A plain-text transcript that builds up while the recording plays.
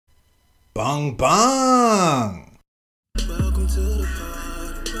Bang bang! Welcome to the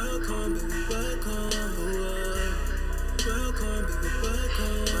party. Welcome, baby, welcome. Welcome, baby,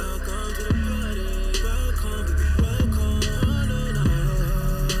 welcome. Welcome to the party. Welcome, baby,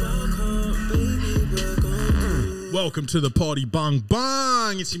 welcome. Welcome, baby, welcome. Welcome to the party, bang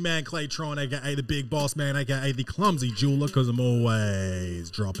bang. It's your man Claytron, aka the Big Boss Man, aka the Clumsy Jeweler, because I'm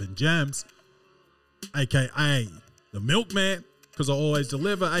always dropping gems, aka the Milkman, because I always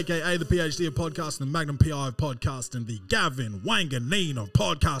deliver, aka the PhD of podcasting, the Magnum PI of podcasting, the Gavin Wanganeen of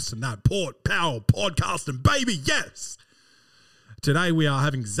podcasting, that Port Power podcasting, baby, yes. Today we are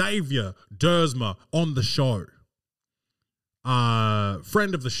having Xavier Duursma on the show.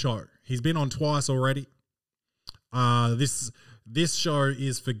 Friend of the show. He's been on twice already. This show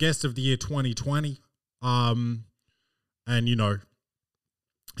is for guest of the year 2020. And you know,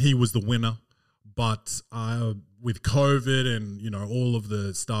 he was the winner, but with COVID and you know all of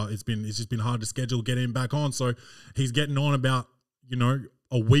the stuff, it's just been hard to schedule getting him back on. So he's getting on about, you know,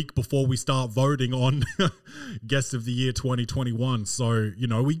 a week before we start voting on guest of the year 2021. So, you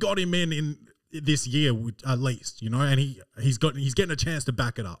know, we got him in this year at least, you know, and he's getting a chance to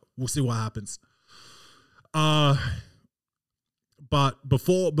back it up. We'll see what happens. But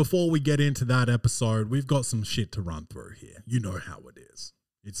before we get into that episode, we've got some shit to run through here. You know how it is.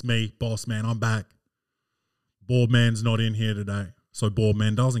 It's me, Boss Man. I'm back. Board Man's not in here today, so Board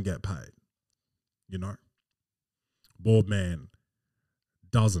Man doesn't get paid. You know, Board Man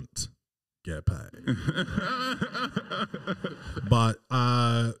doesn't get paid. But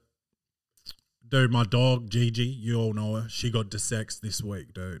dude, my dog Gigi, you all know her. She got desexed this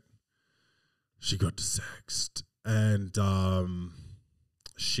week, dude. She got desexed, and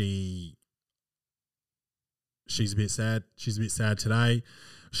she's a bit sad. She's a bit sad today.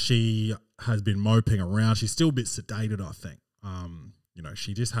 She has been moping around. She's still a bit sedated, I think. You know,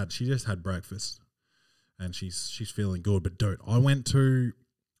 she just had breakfast, and she's feeling good. But dude, I went to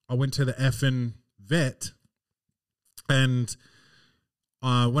the effing vet, and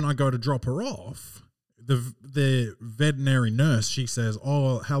when I go to drop her off, the veterinary nurse, she says,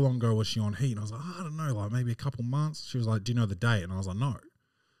 "Oh, how long ago was she on heat?" And I was like, "I don't know, like maybe a couple months." She was like, "Do you know the date?" And I was like, "No."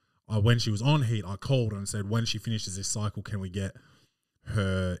 When she was on heat, I called and said, "When she finishes this cycle, can we get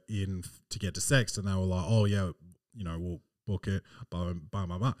her in to get desexed?" And they were like, "Oh yeah, you know, we'll book it." Blah, blah,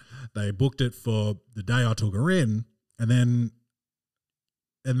 blah, blah. They booked it for the day I took her in, and then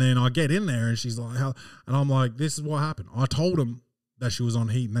I get in there and she's like, "How?" And I'm like, "This is what happened. I told them that she was on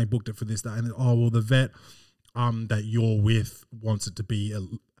heat and they booked it for this day." And then, "Oh, well, the vet that you're with wants it to be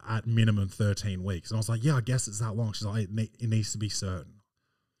at minimum 13 weeks. And I was like, "Yeah, I guess it's that long." She's like, it needs to be certain."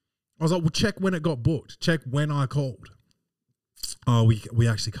 I was like, "Well, check when it got booked. Check when I called." "Oh, we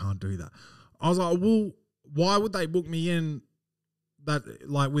actually can't do that." I was like, "Well, why would they book me in that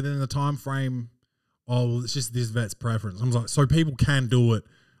like within the time frame?" "Oh, well, it's just this vet's preference." I was like, "So people can do it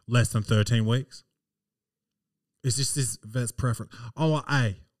less than 13 weeks? It's just this vet's preference." I'm like,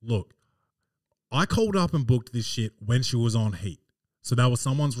 "Hey, look, I called up and booked this shit when she was on heat. So that was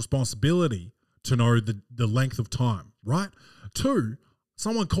someone's responsibility to know the length of time, right? 2,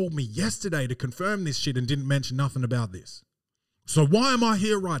 someone called me yesterday to confirm this shit and didn't mention nothing about this. So why am I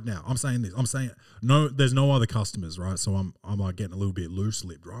here right now?" I'm saying this. I'm saying, no, there's no other customers, right? So I'm like getting a little bit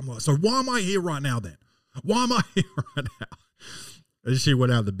loose-lipped, right? I'm like, so why am I here right now then? Why am I here right now? And she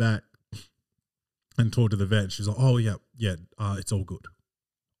went out the back and talked to the vet. She's like, "Oh, yeah, it's all good."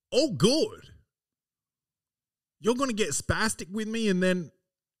 All good? You're going to get spastic with me and then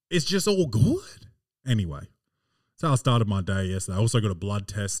it's just all good? Anyway, that's how I started my day yesterday. I also got a blood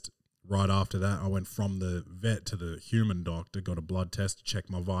test right after that. I went from the vet to the human doctor, got a blood test to check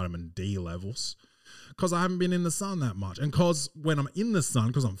my vitamin D levels because I haven't been in the sun that much. And because when I'm in the sun,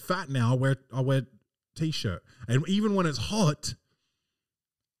 because I'm fat now, I wear t-shirt. And even when it's hot,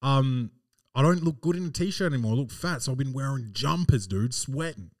 I don't look good in a t-shirt anymore. I look fat, so I've been wearing jumpers, dude,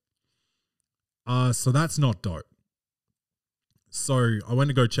 sweating. So that's not dope. So I went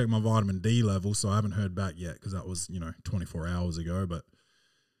to go check my vitamin D level, so I haven't heard back yet because that was, 24 hours ago. But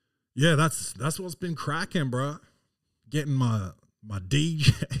yeah, that's what's been cracking, bro. Getting my D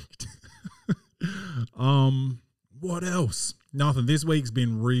checked. What else? Nothing. This week's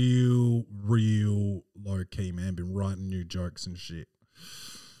been real low key, man. Been writing new jokes and shit.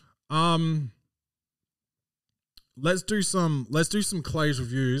 Let's do some Clay's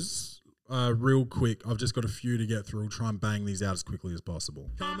reviews real quick. I've just got a few to get through. We'll try and bang these out as quickly as possible.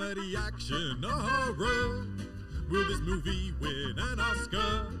 Comedy, action, horror. Will this movie win an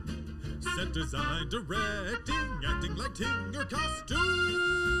Oscar? Set design, directing, acting, lighting, or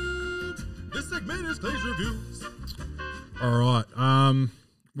costume. This segment is Clay's reviews. All right.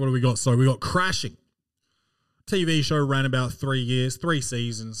 what do we got? So we got Crashing. TV show ran about 3 years, 3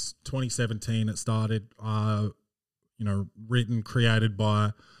 seasons. 2017 it started. Written, created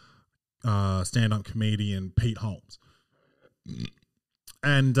by stand-up comedian Pete Holmes.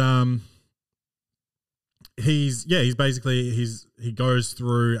 And he goes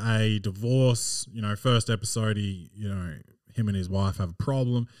through a divorce. First episode, him and his wife have a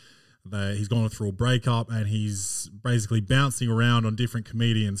problem. He's gone through a breakup, and he's basically bouncing around on different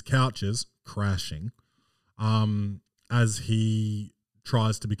comedians' couches, crashing, as he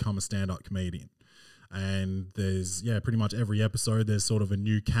tries to become a stand-up comedian. And there's, pretty much every episode there's sort of a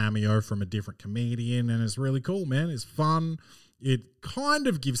new cameo from a different comedian, and it's really cool, man. It's fun. It kind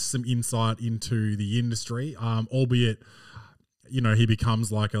of gives some insight into the industry, albeit, he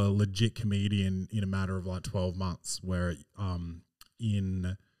becomes like a legit comedian in a matter of like 12 months, where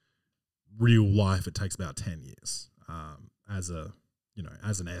in real life it takes about 10 years as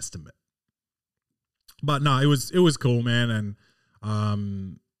an estimate. But no, it was cool, man, and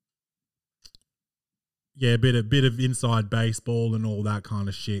a bit of inside baseball and all that kind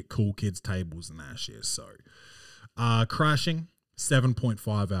of shit, cool kids tables and that shit. So Crashing,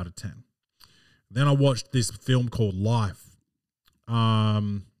 7.5 out of 10. Then I watched this film called Life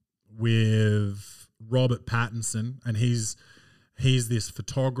with Robert Pattinson, and he's this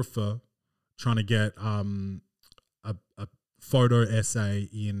photographer trying to get a photo essay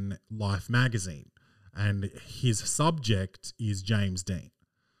in Life magazine, and his subject is James Dean.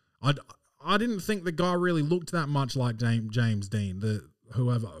 I didn't think the guy really looked that much like James Dean,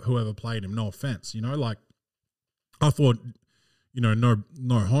 whoever played him. No offense, I thought,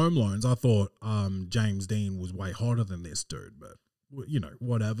 no home loans. I thought James Dean was way hotter than this dude, but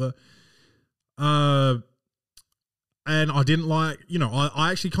whatever. And I didn't like,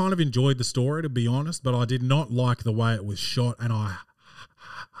 I actually kind of enjoyed the story, to be honest, but I did not like the way it was shot, and I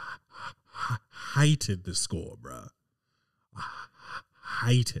hated the score, bro. I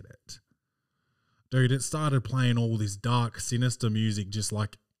hated it. Dude, it started playing all this dark, sinister music just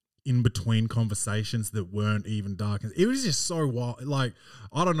like in between conversations that weren't even dark. It was just so wild. Like,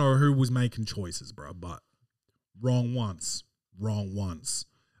 I don't know who was making choices, bro, but wrong once.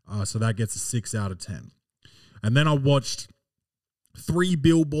 So that gets a 6 out of 10. And then I watched 3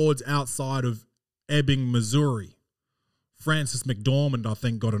 Billboards Outside of Ebbing, Missouri. Frances McDormand, I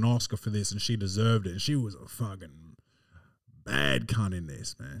think, got an Oscar for this, and she deserved it. And she was a fucking bad cunt in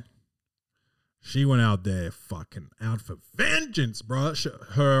this, man. She went out there fucking out for vengeance, bro.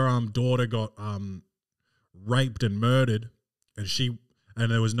 Her daughter got raped and murdered, and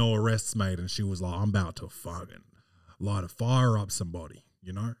there was no arrests made, and she was like, I'm about to fucking light a fire up somebody,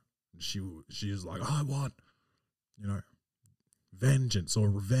 And she was like, I want, vengeance or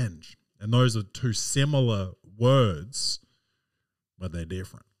revenge. And those are 2 similar words, but they're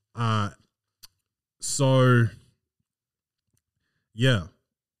different. So yeah.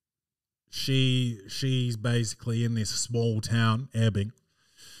 She's basically in this small town, Ebbing,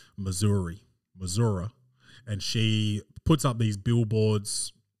 Missouri, and she puts up these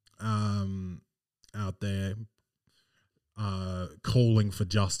billboards out there calling for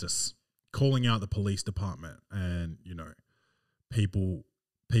justice, calling out the police department, and people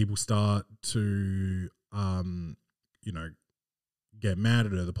start to get mad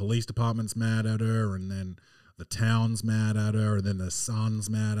at her. The police department's mad at her, and then the town's mad at her, and then the son's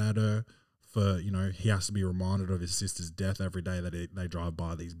mad at her for, he has to be reminded of his sister's death every day that they drive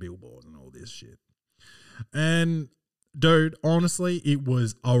by these billboards and all this shit. And dude, honestly, it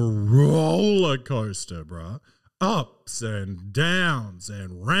was a roller coaster, bro. Ups and downs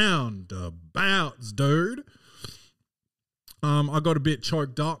and roundabouts, dude. I got a bit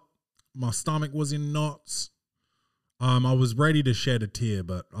choked up. My stomach was in knots. I was ready to shed a tear,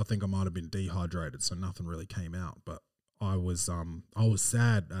 but I think I might have been dehydrated, so nothing really came out. But I was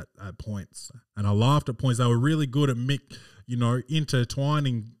sad at points, and I laughed at points. They were really good at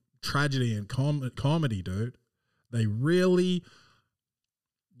intertwining tragedy and comedy, dude. They really,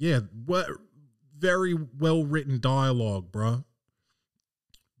 were very well written dialogue, bro.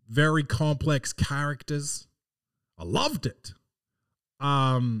 Very complex characters. I loved it.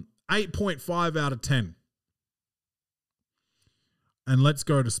 8.5 out of 10. And let's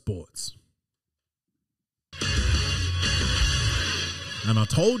go to sports. And I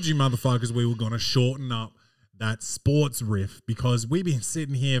told you motherfuckers we were going to shorten up that sports riff, because we've been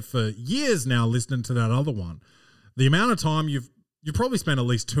sitting here for years now listening to that other one. The amount of time you've probably spent at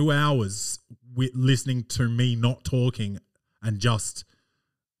least 2 hours listening to me not talking and just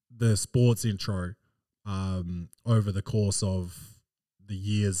the sports intro over the course of the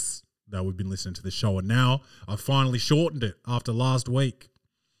years that we've been listening to the show. And now I've finally shortened it after last week.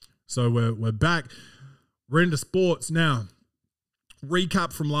 So we're back. We're into sports now.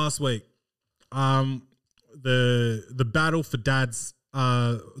 Recap from last week. The battle for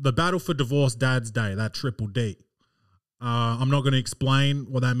the battle for divorced dads day, that triple D. I'm not going to explain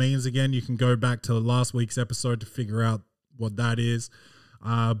what that means again. You can go back to last week's episode to figure out what that is.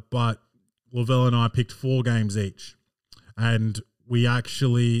 But Lavelle and I picked 4 games each, and we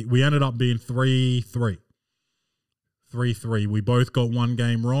ended up being 3-3. 3-3. We both got 1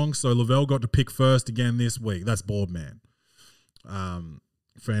 game wrong, so Lavelle got to pick first again this week. That's Boardman.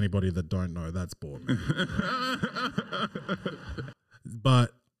 For anybody that don't know, that's Boardman.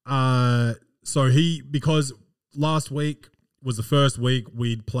 But because last week was the first week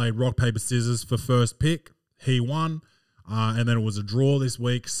we'd played rock, paper, scissors for first pick. He won. And then it was a draw this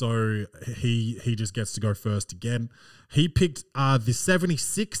week, so he just gets to go first again. He picked the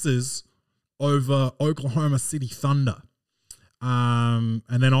 76ers over Oklahoma City Thunder. And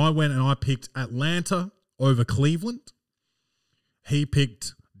then I went and I picked Atlanta over Cleveland. He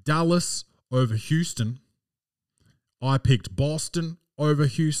picked Dallas over Houston. I picked Boston over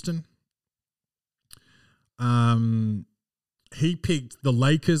Houston. He picked the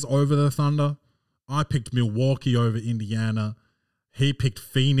Lakers over the Thunder. I picked Milwaukee over Indiana. He picked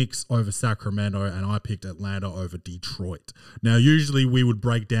Phoenix over Sacramento, and I picked Atlanta over Detroit. Now, usually we would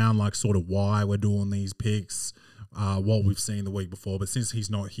break down like sort of why we're doing these picks, what we've seen the week before. But since he's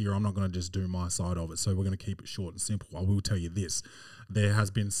not here, I'm not going to just do my side of it. So we're going to keep it short and simple. I will tell you this. There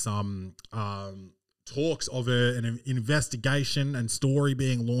has been some talks of an investigation and story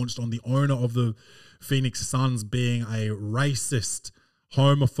being launched on the owner of the Phoenix Suns being a racist,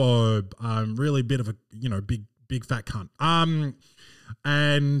 homophobe, really bit of a, big fat cunt.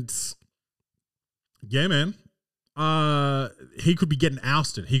 And yeah, man, he could be getting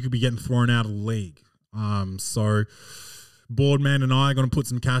ousted. He could be getting thrown out of the league. So Boardman and I are going to put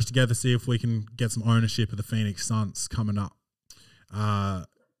some cash together, see if we can get some ownership of the Phoenix Suns coming up.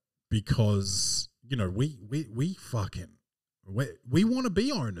 Because, we want to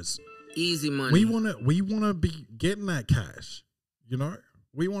be owners. Easy money. We want to be getting that cash.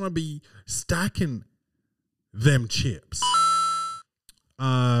 We want to be stacking them chips.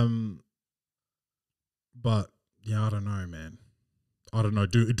 But yeah, I don't know, man. I don't know.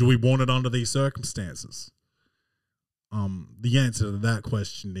 Do we want it under these circumstances? The answer to that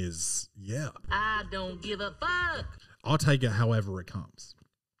question is yeah. I don't give a fuck. I'll take it however it comes.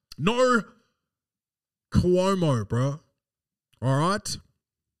 No Cuomo, bro. All right.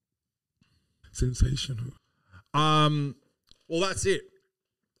 Sensational. Well, that's it.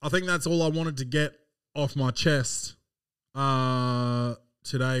 I think that's all I wanted to get off my chest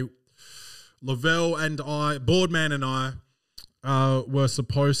today. Lavelle and I, Boardman and I, were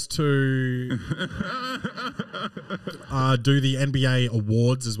supposed to do the NBA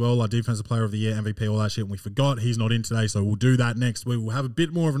awards as well, like Defensive Player of the Year, MVP, all that shit, and we forgot. He's not in today, so we'll do that next week. We'll have a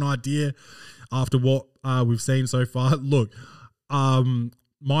bit more of an idea after what we've seen so far. Look,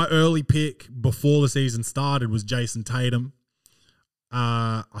 my early pick before the season started was Jason Tatum.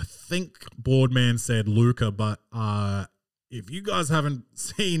 I think Boardman said Luka, but if you guys haven't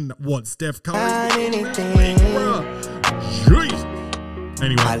seen what Steph Curry's doing, jeez.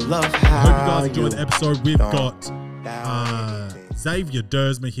 Anyway, I hope you guys enjoyed the episode. We've got Xavier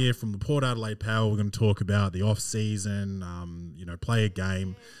Duursma here from the Port Adelaide Power. We're going to talk about the off season, play a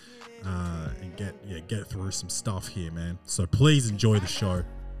game, and get through some stuff here, man. So please enjoy the show.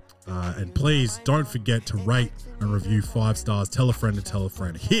 And please don't forget to rate and review 5 stars. Tell a friend to tell a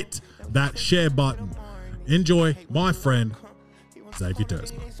friend. Hit that share button. Enjoy my friend, Xavier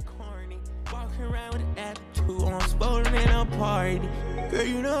Duursma. Girl,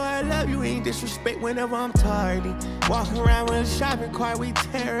 you know I love you, ain't disrespect whenever I'm tardy. Walking around with a shopping cart, we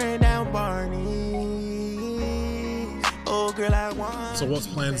tearing down Barney's. Oh, girl, I want. So what's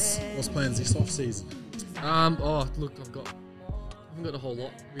plans this off season? Look, I haven't got a whole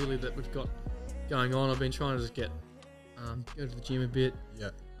lot really that we've got going on. I've been trying to just go to the gym a bit. Yeah.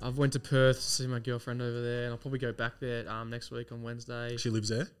 I've went to Perth to see my girlfriend over there, and I'll probably go back there next week on Wednesday. She lives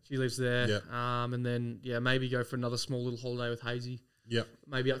there? She lives there. Yeah. And then, maybe go for another small little holiday with Hazy. Yep.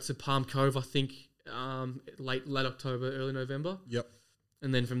 Maybe up to Palm Cove, I think, late October, early November. Yep.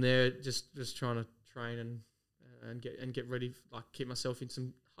 And then from there, just trying to train and get ready, like keep myself in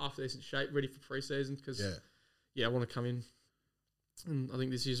some half decent shape, ready for pre-season because I want to come in. And I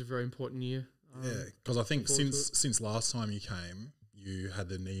think this year's a very important year. Because I think since last time you came, you had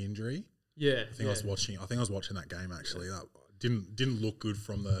the knee injury. Yeah, I think I was watching that game actually. That didn't look good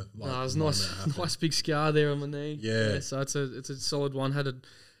from the. It was nice big scar there on my knee. Yeah. So it's a solid one. Had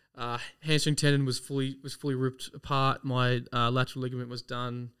a hamstring tendon was fully ripped apart. My lateral ligament was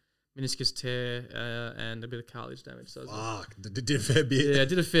done. meniscus tear, and a bit of cartilage damage. So fuck, did a fair bit. Yeah, I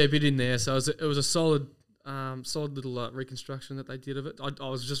did a fair bit in there. So it was a solid little reconstruction that they did of it. I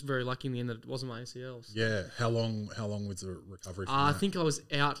was just very lucky in the end that it wasn't my ACL. So. Yeah, how long was the recovery? I think I was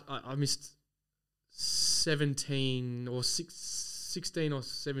out. I missed 17 or 16 or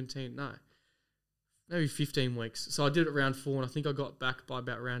 17. No, maybe 15 weeks. So I did it round 4, and I think I got back by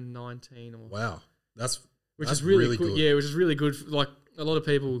about round 19. Wow, which is really good. Yeah, which is really good. Like a lot of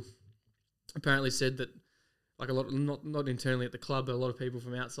people apparently said that, like a lot, not internally at the club, but a lot of people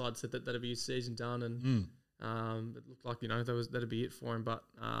from outside said that that'd be his season done, and it looked like that'd be it for him. But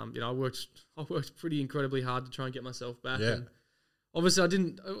I worked pretty incredibly hard to try and get myself back. Yeah. And obviously,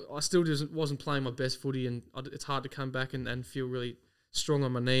 I still wasn't playing my best footy, and it's hard to come back and feel really strong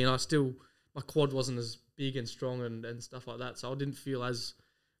on my knee, and my quad wasn't as big and strong and stuff like that, so I didn't feel as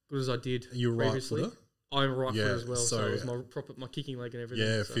good as I did previously. Right footer? I'm right foot as well, so it was my kicking leg and everything.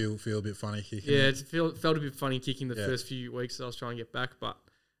 Yeah, so. feel a bit funny kicking. Yeah, it felt a bit funny kicking the first few weeks that I was trying to get back, but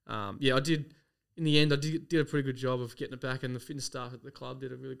I did. In the end, I did a pretty good job of getting it back, and the fitness staff at the club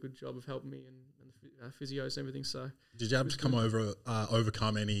did a really good job of helping me and the physios and everything. So, did you have to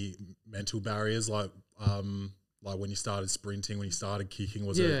overcome any mental barriers like when you started sprinting, when you started kicking?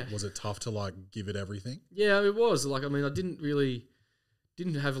 Was it tough to like give it everything? Yeah, it was. Like, I mean, I didn't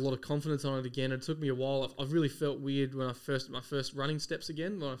have a lot of confidence on it again. It took me a while. I really felt weird when my first running steps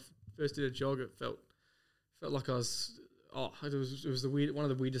again. When I first did a jog, it felt like I was. It was one of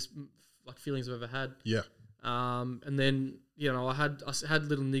the weirdest like feelings I've ever had. Yeah. And then I had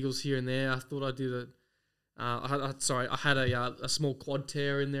little niggles here and there. I thought I did I had a small quad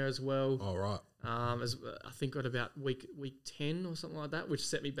tear in there as well. Oh right. I think at about week 10 or something like that, which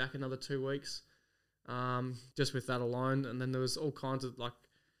set me back another 2 weeks. Just with that alone, and then there was all kinds of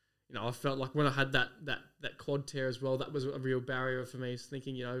I felt like when I had that quad tear as well, that was a real barrier for me.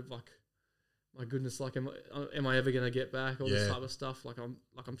 Thinking, like, my goodness, like, am I ever going to get back? All this type of stuff. I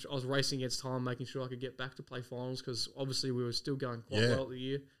was racing against time, making sure I could get back to play finals because obviously we were still going quite well the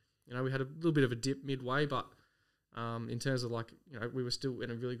year. We had a little bit of a dip midway, but in terms of we were still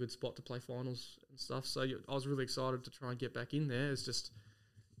in a really good spot to play finals and stuff. So I was really excited to try and get back in there. It's just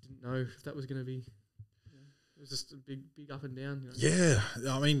didn't know if that was going to be. It was just a big up and down. Yeah,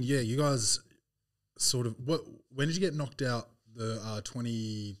 I mean, you guys sort of. When did you get knocked out? The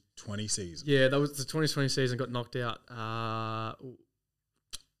 2020 season. Yeah, that was the 2020 season. Got knocked out.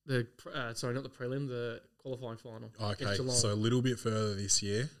 Sorry, not the prelim, the qualifying final. Okay, so a little bit further this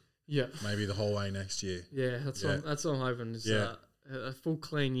year. Yeah, maybe the whole way next year. Yeah, that's what I'm hoping. Is a full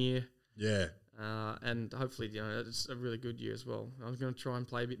clean year. Yeah. And hopefully, it's a really good year as well. I'm going to try and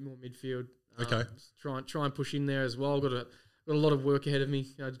play a bit more midfield. Okay. Try and push in there as well. Got a lot of work ahead of me,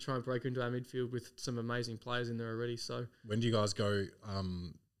 to try and break into our midfield with some amazing players in there already. So when do you guys go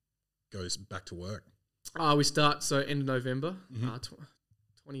back to work? We start end of November,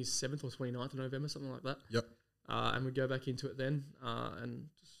 27th or 29th of November, something like that. Yep. And we go back into it then, and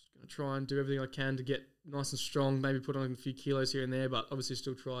just going to try and do everything I can to get nice and strong. Maybe put on a few kilos here and there, but obviously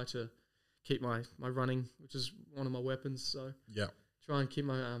still try to keep my running, which is one of my weapons. So yeah. Try and keep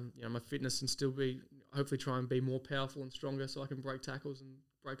my my fitness and still hopefully try and be more powerful and stronger so I can break tackles and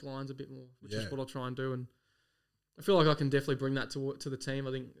break lines a bit more, which is what I'll try and do. And I feel like I can definitely bring that to the team.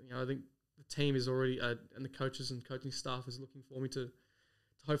 I think the team is already and the coaches and coaching staff is looking for me to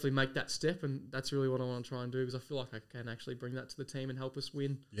hopefully make that step, and that's really what I want to try and do because I feel like I can actually bring that to the team and help us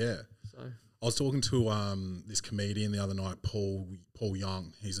win. Yeah. So I was talking to this comedian the other night, Paul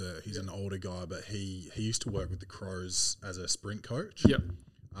Young. He's an older guy, but he used to work with the Crows as a sprint coach. Yep.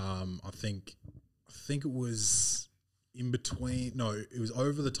 I think it was in between. No, it was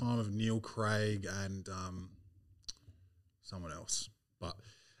over the time of Neil Craig and someone else. But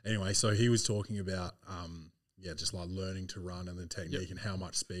anyway, so he was talking about just like learning to run and the technique and how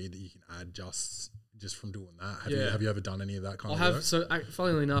much speed that you can add just from doing that. Have you ever done any of that kind of work? So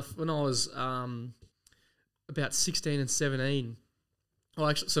funnily enough, when I was about 16 and 17,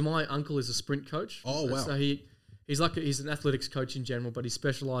 so my uncle is a sprint coach. Oh, wow. So he's an athletics coach in general, but he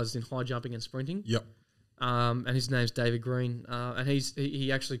specialises in high jumping and sprinting. Yep. And his name's David Green. And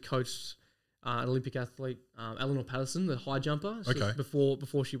he actually coached an Olympic athlete, Eleanor Patterson, the high jumper.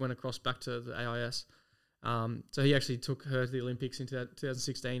 Before she went across back to the AIS. So he actually took her to the Olympics in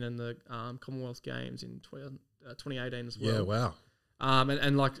 2016 and the Commonwealth Games in 2018 as well. Yeah, wow.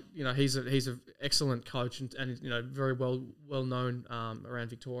 He's an excellent coach and very well known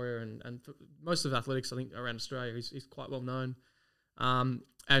around Victoria and most of athletics, I think, around Australia. He's quite well known. So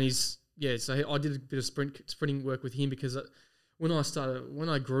I did a bit of sprinting work with him because when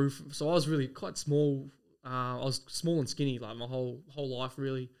I grew, so I was really quite small. I was small and skinny like my whole life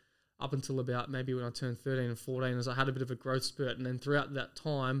really. up until about maybe when I turned 13 and 14, as I had a bit of a growth spurt. And then throughout that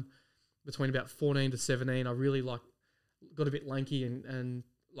time, between about 14 to 17, I really like got a bit lanky and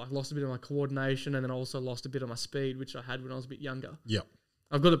like lost a bit of my coordination, and then also lost a bit of my speed, which I had when I was a bit younger. Yep.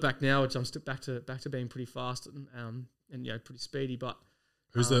 I've got it back now, which I'm still back to being pretty fast and pretty speedy. But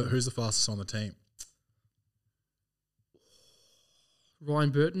who's the fastest on the team?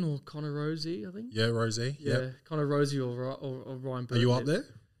 Ryan Burton or Connor Rosie, I think. Yeah, Rosie. Yeah, yep. Connor Rosie or Ryan Burton. Are you up there?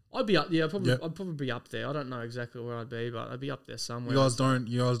 I'd be up. Yeah, I'd probably be up there. I don't know exactly where I'd be, but I'd be up there somewhere.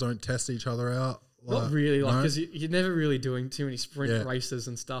 You guys don't test each other out. Not really, because you're never really doing too many sprint races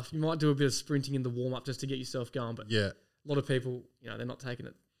and stuff. You might do a bit of sprinting in the warm up just to get yourself going, but a lot of people, they're not taking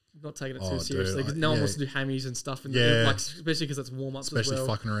it too seriously, because no one wants to do hammies and stuff, and especially because that's warm ups. Especially as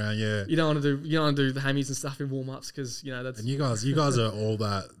well. Fucking around, You don't want to do the hammies and stuff in warm ups because that's. And you guys are all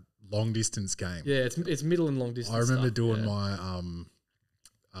that long distance game. Yeah, it's middle and long distance. I remember doing my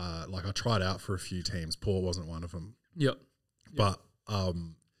I tried out for a few teams. Port wasn't one of them. Yep. But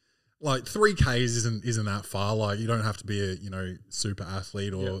like 3Ks isn't that far. Like you don't have to be a super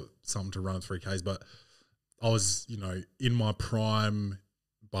athlete or something to run 3Ks. But I was in my prime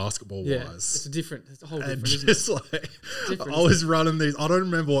basketball wise. It's a whole different. Just I was running these. I don't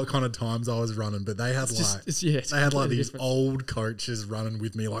remember what kind of times I was running, but they had these old coaches running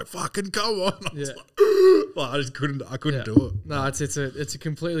with me like fucking go on. I just couldn't. I couldn't do it. No, it's a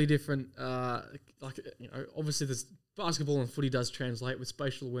completely different. Obviously there's basketball and footy does translate with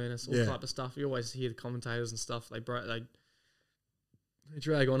spatial awareness, all type of stuff. You always hear the commentators and stuff. They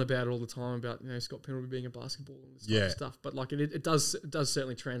drag on about it all the time about Scott Pendlebury being a basketball and this type of stuff. But like it does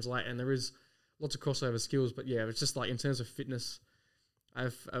certainly translate, and there is lots of crossover skills. But yeah, it's just like in terms of fitness,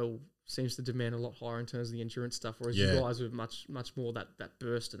 AFL seems to demand a lot higher in terms of the endurance stuff, whereas you guys with much more that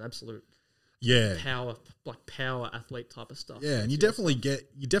burst and absolute power athlete type of stuff. Yeah, and you definitely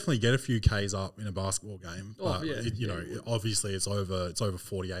get a few Ks up in a basketball game. But obviously it's over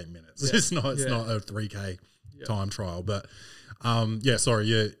 48 minutes. Yeah. It's not a 3K time trial. But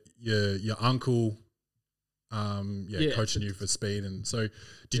sorry, your uncle coaching you for speed, and so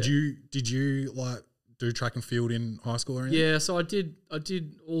did you like do track and field in high school or anything? Yeah, so I did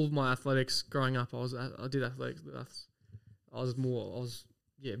all of my athletics growing up. I did athletics. I was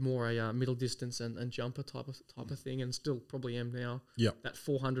more a middle distance and jumper type of thing, and still probably am now. Yeah, that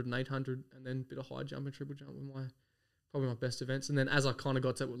 400 and 800, and then a bit of high jump and triple jump were probably my best events. And then as I kind of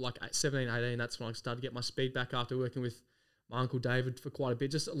got to like 17, 18, that's when I started to get my speed back after working with my uncle David for quite a bit,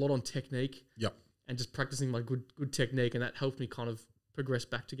 just a lot on technique. Yep, and just practicing my good technique, and that helped me kind of progress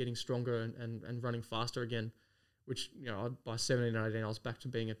back to getting stronger and running faster again. Which by 17 and 18, I was back to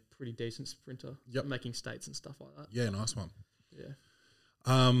being a pretty decent sprinter. Yep, making states and stuff like that. Yeah, nice one. Yeah.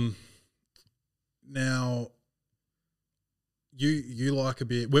 Now you like a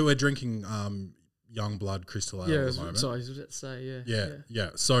bit. We're drinking young blood crystal ale at the moment. Sorry, I was about to say yeah.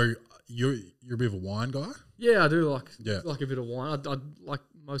 So you're a bit of a wine guy. Yeah, I do like a bit of wine. I like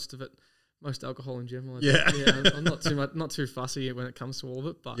most of it, most alcohol in general. I'm not too fussy when it comes to all of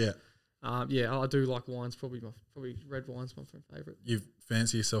it, but I do like wines. Probably red wine's my favourite. You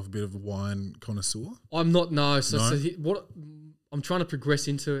fancy yourself a bit of a wine connoisseur? I'm not. No. So what I'm trying to progress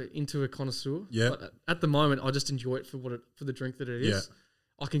into a connoisseur. Yeah. But at the moment, I just enjoy it for the drink that it is.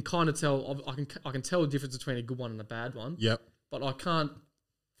 Yeah. I can kind of tell. I can tell the difference between a good one and a bad one. Yep. But I couldn't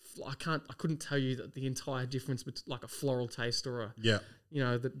tell you that the entire difference between like a floral taste or the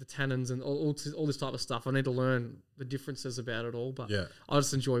tannins and all this type of stuff. I need to learn the differences about it all. But I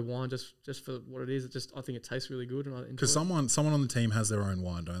just enjoy wine just for what it is. I think it tastes really good, and I enjoy because someone on the team has their own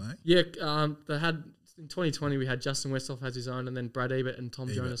wine, don't they? Yeah. They had in 2020 we had Justin Westhoff has his own, and then Brad Ebert and Tom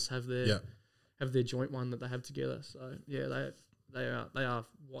Jonas have their joint one that they have together. So yeah, they're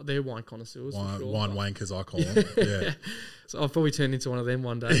wine connoisseurs. Wine wankers, I call them. Yeah. So I'll probably turn into one of them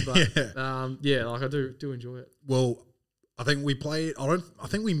one day. But like I do enjoy it. Well, I think we played. I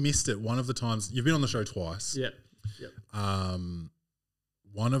think we missed it one of the times. You've been on the show twice. Yeah.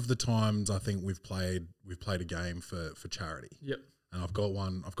 One of the times I think we've played a game for charity. Yep. And I've got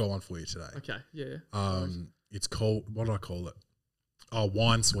one for you today. Okay. Yeah. It's called, what do I call it? Oh,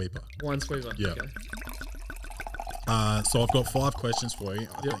 Wine Sweeper. Wine Sweeper. Yeah. Okay. So I've got 5 questions for you,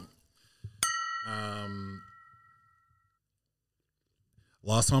 I think.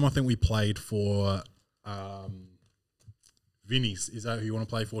 Last time I think we played for Vinny's. Is that who you want to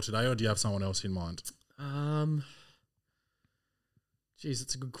play for today, or do you have someone else in mind? Geez,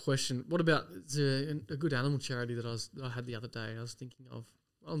 that's a good question. What about a good animal charity that I had the other day? I was thinking of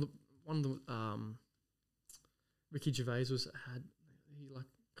one of the Ricky Gervais he like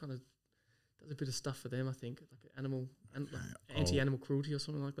kind of does a bit of stuff for them. I think like anti-animal cruelty or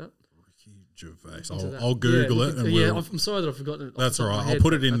something like that. Ricky Gervais. into that. I'll Google it. And I'm sorry that I've forgotten it. That's all right. I'll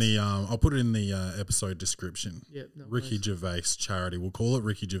put it in the episode description. Yeah, no Ricky worries. Gervais charity. We'll call it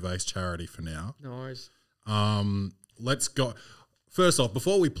Ricky Gervais charity for now. No worries. Let's go. First off,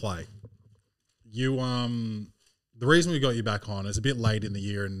 before we play, you the reason we got you back on is a bit late in the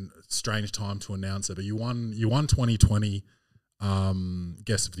year and strange time to announce it, but you won 2020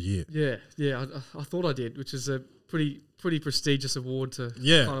 guest of the year. Yeah. I thought I did, which is a pretty prestigious award to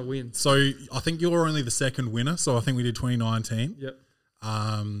kind of win. So I think you're only the second winner. So I think we did 2019. Yep.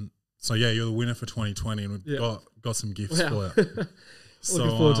 So yeah, you're the winner for 2020, and we've got some gifts for you. So,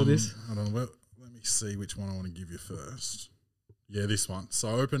 looking forward to this. I don't know. Let me see which one I want to give you first. Yeah, this one.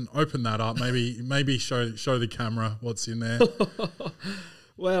 So open that up. Maybe show the camera what's in there.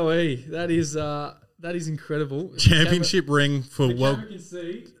 Wowee, that is incredible. Championship ring for the camera can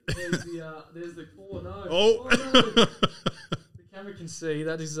see. There's the no. Oh, no. The camera can see.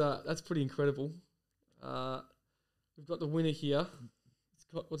 That's pretty incredible. We've got the winner here. It's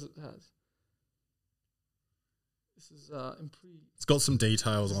got what's it has. This is It's got some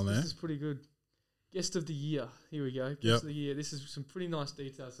details on there. This is pretty good. Guest of the year. Here we go. Guest of the year. This is some pretty nice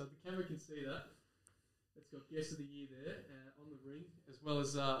details. So the camera can see that. It's got guest of the year there on the ring, as well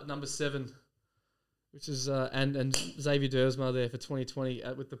as number 7, which is and Xavier Duursma there for 2020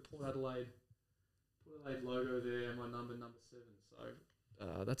 with the Port Adelaide logo there, and my number 7.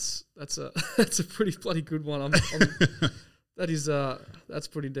 So that's a pretty bloody good one. That's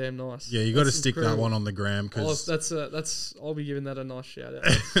pretty damn nice. Yeah, you got to stick that one on the gram because I'll be giving that a nice shout out.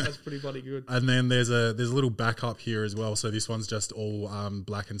 That's pretty bloody good. And then there's a little backup here as well. So this one's just all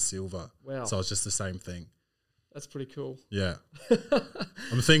black and silver. Wow. So it's just the same thing. That's pretty cool. Yeah.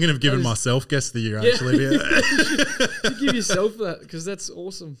 I'm thinking of giving myself guest of the year actually. You should give yourself that because that's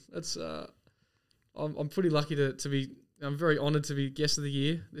awesome. That's I'm pretty lucky to be. I'm very honoured to be guest of the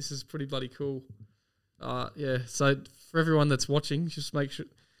year. This is pretty bloody cool. So for everyone that's watching, just make sure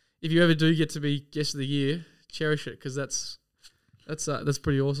if you ever do get to be guest of the year, cherish it because that's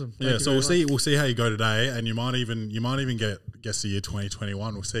pretty awesome. Yeah, so we'll see how you go today, and you might even get guest of the year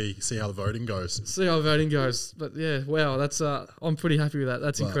 2021. We'll see how the voting goes. See how voting goes, but yeah, wow, that's I'm pretty happy with that.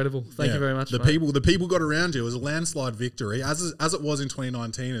 That's incredible. Thank you very much. The people got around you. It was a landslide victory, as it was in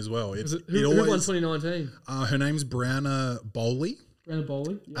 2019 as well. Who won 2019? Her name's Brianna Bowley. Brianna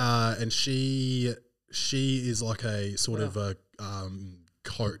Bowley, yeah. And she is like a sort of a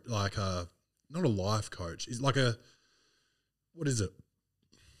coach, like a not a life coach. It's like a what is it?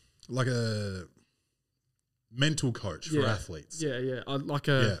 Like a mental coach for athletes. Yeah. Like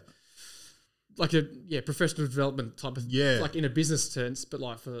a professional development type of like in a business sense, but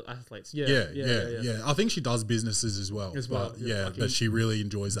like for athletes. Yeah. I think she does businesses as well. Like but she really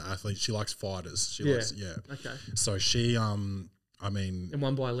enjoys the athletes. She likes fighters. She likes Okay. So she and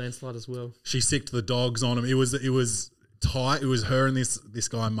won by a landslide as well. She sicked the dogs on him. It was tight. It was her and this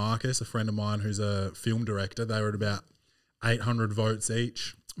guy Marcus, a friend of mine who's a film director. They were at about 800 votes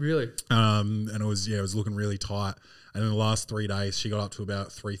each. Really? And it was looking really tight. And in the last 3 days, she got up to about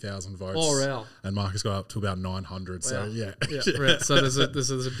 3,000 votes. Oh, wow. And Marcus got up to about 900. Wow. So right. So there's a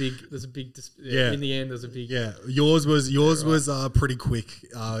big in the end there's a big Yours was pretty quick.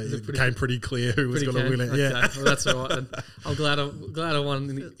 It became pretty clear who was going to win it. Okay. Yeah, well, that's all right. And I'm glad I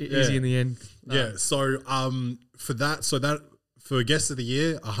won easy in the end. Yeah. So for guest of the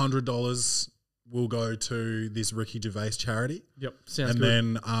year, $100 will go to this Ricky Gervais charity. Yep, sounds good.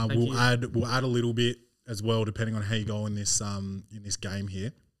 And then we'll add a little bit as well, depending on how you go in this game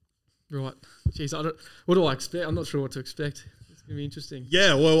here. Right. Jeez, what do I expect? I'm not sure what to expect. It's gonna be interesting.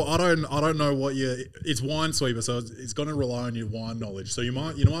 Yeah, well, I don't know what it's wine sweeper, so it's going to rely on your wine knowledge. So you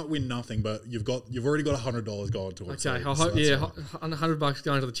might win nothing, but you've already got $100 going to it. Okay, so I hope $100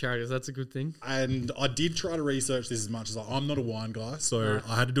 going to the charity. That's a good thing. And I did try to research this as much as I'm not a wine guy, so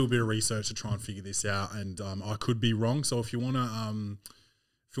I had to do a bit of research to try and figure this out. And I could be wrong. So if you want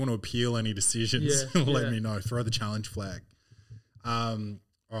to appeal any decisions, let me know. Throw the challenge flag. All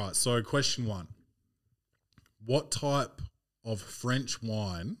right. So question 1: what type of French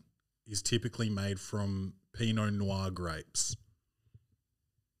wine is typically made from Pinot Noir grapes?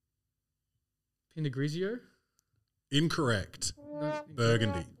 Pinot Grigio? Incorrect. No,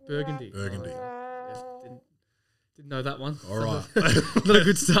 Burgundy. Burgundy. Yeah, didn't know that one. All right. Not a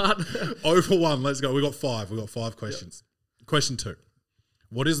good start. 0 for 1. Let's go. We got 5. We got 5 questions. Yep. Question 2: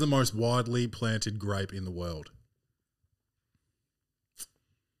 what is the most widely planted grape in the world?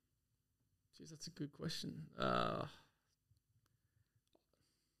 Jeez, that's a good question.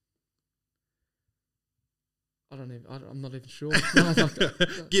 I'm not even sure.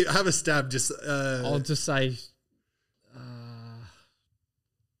 Have a stab. I'll just say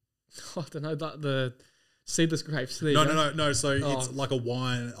I don't know, the seedless grapes. There you No, go. no. So it's like a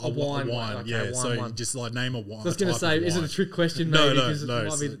wine. A wine. wine. Okay, Yeah. wine So one. just like name a wine. I was going to say, is it a trick question? No, Maybe, no, because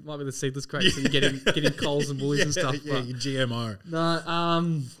no. It might be the seedless grapes that you get in Coles and Woolies and stuff. Yeah, But your GMO. no,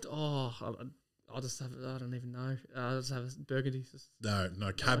 I'll just have. I don't even know. I'll just have a Burgundy.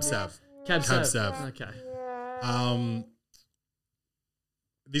 No, Cab Sav. Cab Sav. Okay.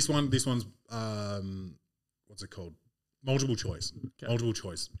 This one's what's it called? Multiple choice. Okay. Multiple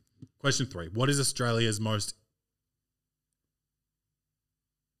choice. Question 3. What is Australia's most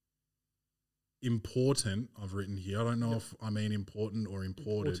important? I've written here. I don't know if I mean important or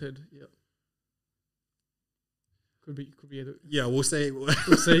imported. Yep. Could be either. Yeah, we'll see. We'll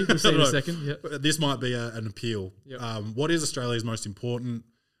see in a second. Yep. This might be an appeal. Yep. What is Australia's most important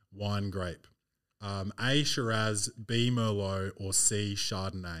wine grape? A, Shiraz, B, Merlot, or C,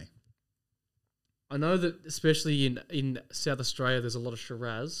 Chardonnay? I know that especially in South Australia, there's a lot of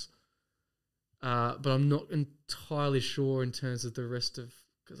Shiraz, but I'm not entirely sure in terms of the rest of,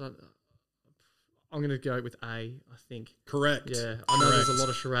 because I'm going to go with A, I think. Correct. Yeah, I know there's a lot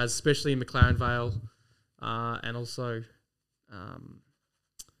of Shiraz, especially in McLaren Vale, and also, I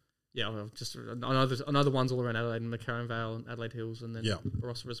know there's another ones all around Adelaide and McLaren Vale and Adelaide Hills, and then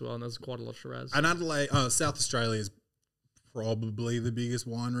Barossa as well, and there's quite a lot of Shiraz. And Adelaide, South Australia is probably the biggest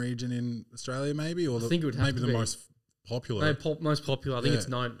wine region in Australia, maybe, or I think it would have maybe to the be. most popular. No, most popular. I think it's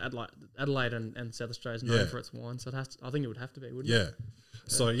known. Adelaide and South Australia is known Yeah. for its wine, so I think it would have to be, wouldn't it? Yeah.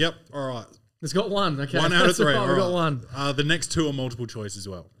 So, yep. All right. It's got one. Okay, 1 out of 3. Right, we got one. The next 2 are multiple choice as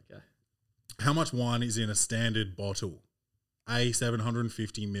well. Okay. How much wine is in a standard bottle? A,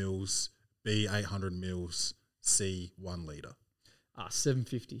 750 mils. B, 800 mils. C, 1 litre.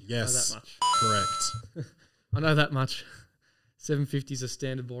 750. Yes. I know that much. Correct. I know that much. 750 is a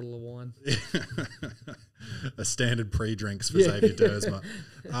standard bottle of wine. A standard pre-drinks for Xavier Duursma.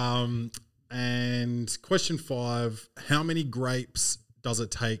 And question 5, how many grapes does it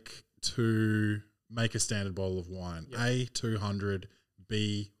take to make a standard bottle of wine? Yep. A, 200,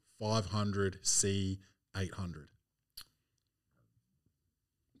 B, 500, C, 800.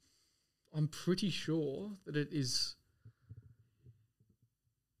 I'm pretty sure that it is.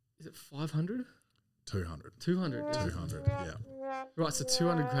 Is it 500? 200. 200. 200, yeah. Right, so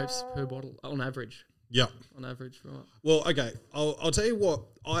 200 grapes per bottle on average. Yeah. On average, right. Well, okay. I'll tell you what.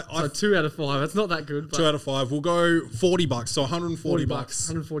 So 2 out of 5. That's not that good. But 2 out of 5. We'll go $40. So 140 bucks.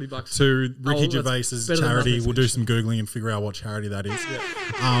 140 bucks. To Ricky that's Gervais's better than charity. nothing. We'll do some Googling and figure out what charity that is.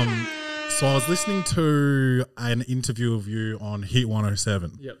 So I was listening to an interview of you on Hit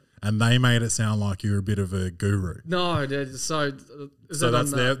 107. Yep. And they made it sound like you're a bit of a guru. No, so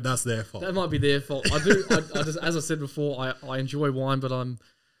that's their fault. That might be their fault. I do. I just, as I said before, I enjoy wine, but I'm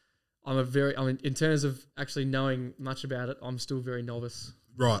in terms of actually knowing much about it, I'm still very novice.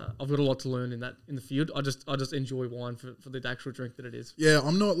 Right. I've got a lot to learn in the field. I just enjoy wine for the actual drink that it is. Yeah,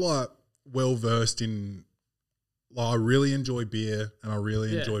 I'm not like well versed in. Like, I really enjoy beer and I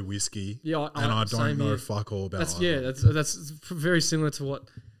really enjoy whiskey. Yeah, I don't know here. fuck all about. That's very similar to what.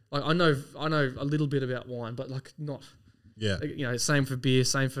 Like I know a little bit about wine, but like not. Yeah. Same for beer,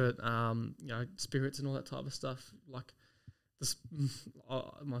 same for spirits and all that type of stuff. Like this,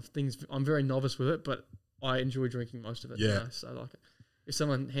 my things. I'm very novice with it, but I enjoy drinking most of it. Yeah. So like, if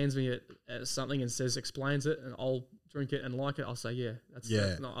someone hands me something and explains it, and I'll drink it and like it, I'll say I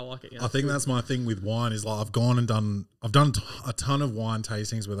like it. I think that's my thing with wine is like I've done a ton of wine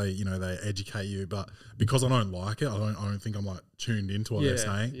tastings where they educate you, but because I don't like it, I don't think I'm like tuned into what they're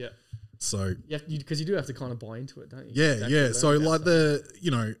saying. Yeah. So because you do have to kind of buy into it, don't you? Yeah. So like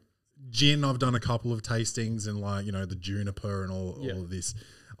gin, I've done a couple of tastings and like the juniper and all of this.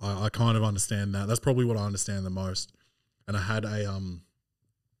 I kind of understand that. That's probably what I understand the most. And I had a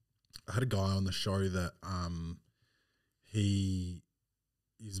guy on the show that he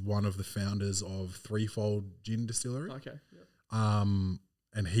is one of the founders of Threefold Gin Distillery. Okay. Yep. And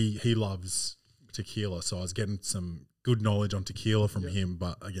he loves tequila, so I was getting some good knowledge on tequila from him.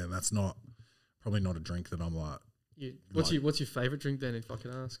 But again, that's probably not a drink that I'm like. Yeah. What's your favorite drink then, if I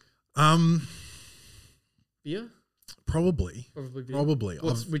can ask? Beer. Probably beer. Probably.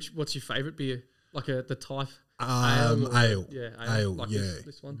 What's your favorite beer? Like the type. Ale. Yeah, ale. Like yeah.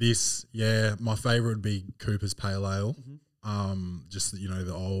 This one. My favorite would be Cooper's Pale Ale. Mm-hmm. Just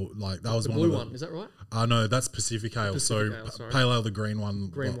the old that was the one blue of the, one. Is that right? No, that's Pacific Ale. Pacific Ale, sorry. Pale Ale, the green one.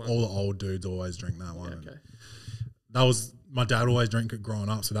 Green one. All the old dudes always drink that one. Yeah, okay. That was my dad always drank it growing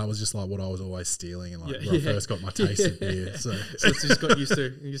up, so that was just like what I was always stealing and when I first got my taste of beer. So it's just got used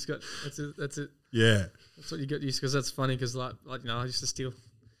to. You just got that's it. Yeah, that's what you got used to. Because that's funny. Because I used to steal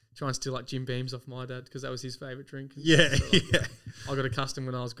try and steal like Jim Beams off my dad because that was his favourite drink. And Yeah, so, like, yeah. I got accustomed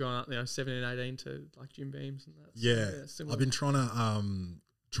when I was growing up, 17, 18 to like Jim Beams and that. Yeah. I've been trying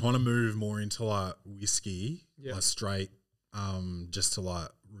to move more into like whiskey, like straight, just to like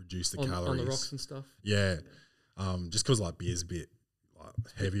reduce the calories on the rocks and stuff. Yeah, just because like beer's a bit like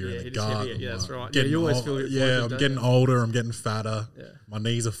heavier in the gut. Heavier. Yeah, that's right. Yeah, you always feel it. Yeah, I'm getting older. I'm getting fatter. Yeah. My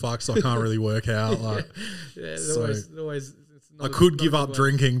knees are fucked, so I can't really work out. Like, always. I could give up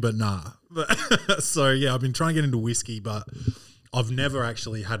drinking, but nah. So yeah, I've been trying to get into whiskey, but I've never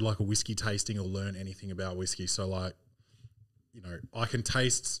actually had like a whiskey tasting or learn anything about whiskey. So like, I can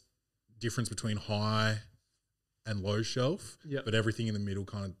taste difference between high and low shelf, but everything in the middle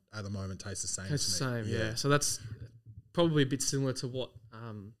kind of at the moment tastes the same. Tastes the same, yeah. So that's probably a bit similar to what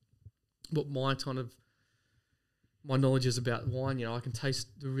my knowledge is about wine. I can taste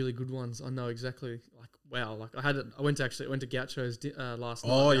the really good ones. I know exactly. I went to Gaucho's last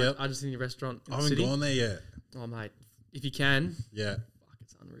night. Oh yeah, Argentinian restaurant. I haven't gone there yet. Oh mate, if you can,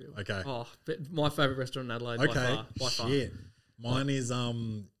 it's unreal. Okay. Oh, but my favourite restaurant in Adelaide. Okay. By far. Shit. Mine is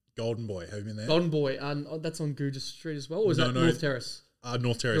Golden Boy. Have you been there? Golden Boy, and that's on Gooja Street as well. Or is that North Terrace?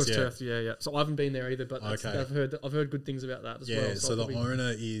 North Terrace, yeah. So I haven't been there either, but I've heard good things about that as well. Yeah, so the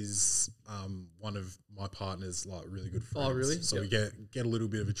owner is one of my partner's like really good friends. Oh, really? So we get a little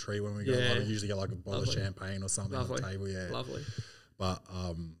bit of a treat when we go. We usually get like a bottle of champagne or something on the table. Yeah, lovely. But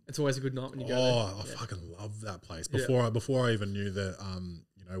it's always a good night when you go. Oh, I fucking love that place. Before I even knew that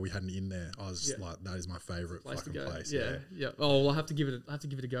we had an inn there, I was just like, that is my favorite fucking place. Yeah. Oh, well, I'll have to give it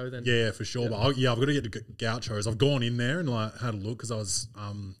a go then. Yeah, for sure. But I've got to get to Gaucho's. I've gone in there and like had a look because I was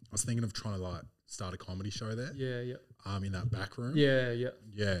thinking of trying to like start a comedy show there. Yeah. In that back room. Yeah.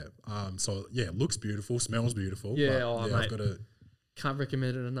 So yeah, it looks beautiful, smells beautiful. Yeah. But, mate, I've got to. Can't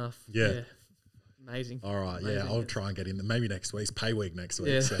recommend it enough. Yeah. Amazing. All right, amazing. I'll try and get in there. Maybe next week's pay week next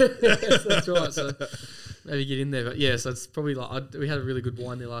week. Yeah, so. that's right. So maybe get in there. But yeah, so it's probably like we had a really good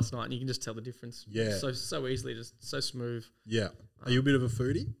wine there last night, and you can just tell the difference. Yeah, so easily, just so smooth. Yeah. Are you a bit of a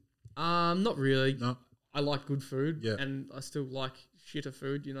foodie? Not really. No. I like good food. Yeah. And I still like shitter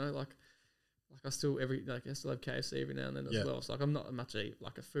food. Like I still have KFC every now and then as well. So like I'm not much a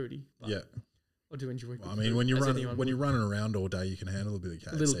foodie. But I do enjoy. Well, I mean, when you're running around all day, you can handle a bit of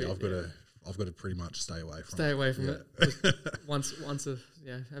KFC. A little bit, I've got to pretty much stay away from it. Just once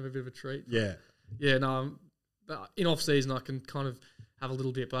have a bit of a treat. Yeah. Yeah, no, but in off season I can kind of have a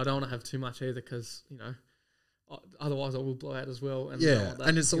little bit, but I don't want to have too much either because, otherwise I will blow out as well. And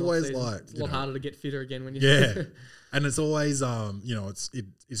and it's always like it's a lot harder to get fitter again when you and it's always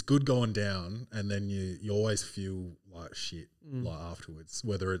it's good going down and then you always feel like shit like afterwards,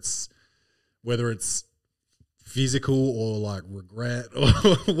 whether it's physical or like regret or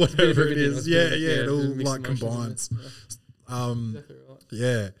whatever it is. Yeah, it all like combines. Exactly right.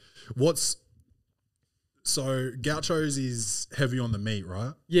 Yeah. So Gaucho's is heavy on the meat,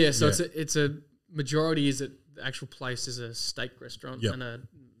 right? Yeah, so it's a majority is that the actual place is a steak restaurant and a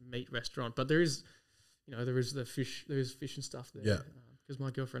meat restaurant, but there is the fish, there is fish and stuff there. Yeah. Because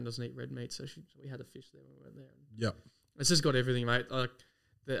my girlfriend doesn't eat red meat, so we had a fish there when we went there. Yep. It's just got everything, mate. Like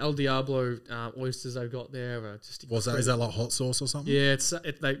the El Diablo oysters they've got there are just incredible. What's that? Is that like hot sauce or something? Yeah,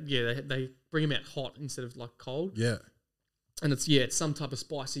 they bring them out hot instead of like cold. Yeah. And it's some type of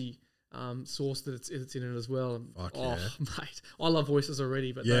spicy sauce that it's in it as well. And, mate, I love oysters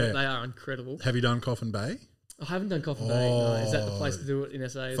already, but they are incredible. Have you done Coffin Bay? I haven't done Coffin Bay. No. Is that the place to do it in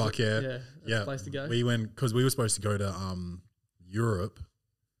SA? Fuck yeah. Yeah, that's the place to go. We went, because we were supposed to go to Europe.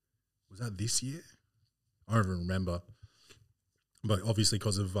 Was that this year? I don't even remember. But obviously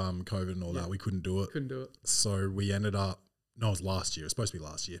because of COVID and all that, we couldn't do it. So we ended up, no, it was last year. It was supposed to be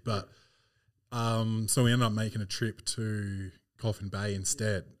last year. But so we ended up making a trip to Coffin Bay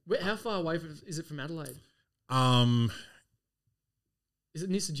instead. How far away is it from Adelaide? Is it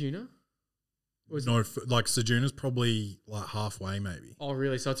near Ceduna? No, like Sejuna's probably like halfway maybe. Oh,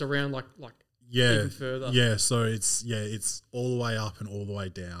 really? So it's around like even further. Yeah, so it's all the way up and all the way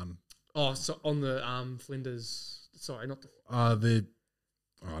down. Oh, so on the Flinders. Sorry, not the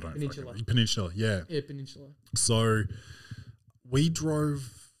I don't Peninsula. Peninsula, yeah. Yeah, Peninsula. So we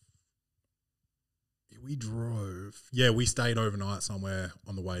drove. Yeah, we stayed overnight somewhere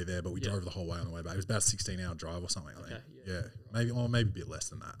on the way there, but we drove the whole way on the way back. It was about a 16-hour drive or something, I think. Yeah. Maybe a bit less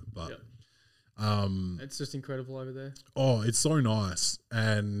than that. But it's just incredible over there. Oh, it's so nice.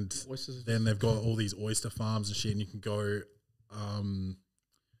 And Oysters then they've got all these oyster farms and shit, and you can go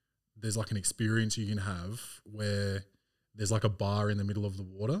there's like an experience you can have where there's like a bar in the middle of the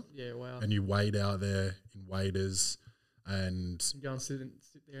water. Yeah, wow. And you wade out there in waders and you go and sit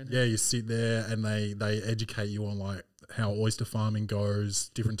there. You sit there and they educate you on like how oyster farming goes,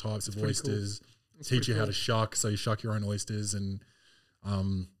 different types of oysters, teach you how to shuck. So you shuck your own oysters. And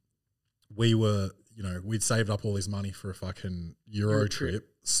we'd saved up all this money for a fucking Euro trip.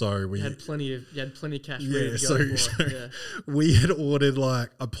 So we had plenty of cash. Yeah, so we had ordered like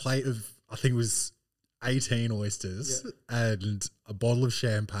a plate of, I think it was 18 oysters and a bottle of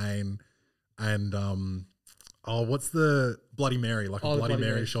champagne and what's the Bloody Mary, like a Bloody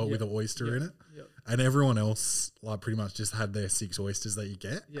Mary shot with an oyster in it. Yep. And everyone else like pretty much just had their 6 oysters that you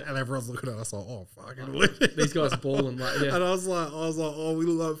get. Yep. And everyone's looking at us like, oh fucking these guys balling like And I was like, oh, we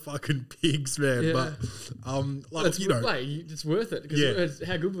look like fucking pigs, man. Yeah. But like it's worth it because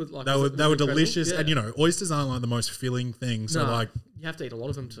how good was like they were delicious. And oysters aren't like the most filling thing. So like you have to eat a lot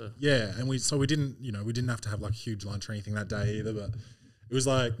of them too. Yeah, and we didn't have to have like a huge lunch or anything that day either, but it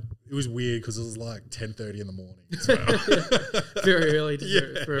was weird because it was like 10:30 in the morning. So. Very early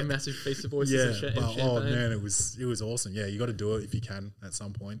for a massive feast of oysters and champagne. Oh man, it was awesome. Yeah, you got to do it if you can at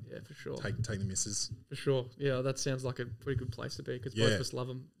some point. Yeah, for sure. Take the missus. For sure. Yeah, that sounds like a pretty good place to be because both of us love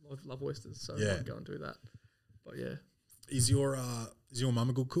them, love oysters. So I'd go and do that. But yeah, is your mum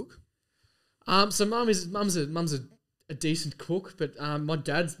a good cook? So mum's a decent cook, but my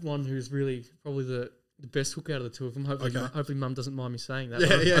dad's one who's really probably the best cook out of the two of them. Hopefully mum doesn't mind me saying that.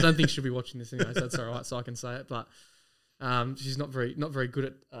 I don't think she'll be watching this anyway, so that's all right. So I can say it. But she's not very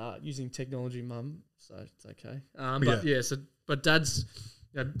good at using technology, mum. So it's okay. But dad's,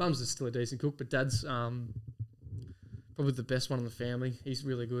 mum's is still a decent cook, but dad's probably the best one in the family. He's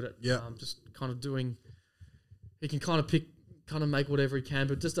really good at just kind of doing. He can kind of make whatever he can,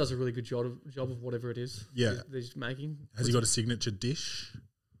 but just does a really good job of whatever it is. Yeah, that he's making. Has he got a signature dish?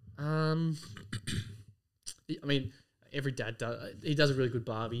 I mean, every dad does. He does a really good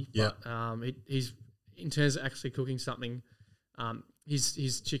barbie. Yeah. But he's in terms of actually cooking something.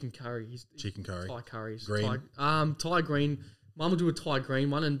 He's chicken curry. Chicken curry. Thai curries. Green. Thai green. Mum will do a Thai green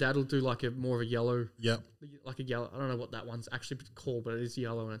one, and Dad will do like more of a yellow. Yeah. Like a yellow. I don't know what that one's actually called, but it is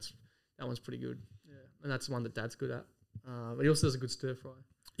yellow, and that one's pretty good. Yeah. And that's the one that Dad's good at. But he also does a good stir fry.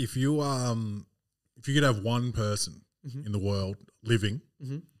 If you could have one person in the world living.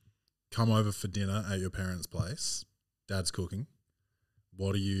 Come over for dinner at your parents' place. Dad's cooking.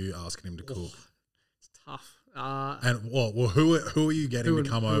 What are you asking him to cook? It's tough. Who are you getting to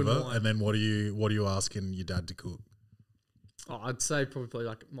come over? And then what are you asking your dad to cook? Oh, I'd say probably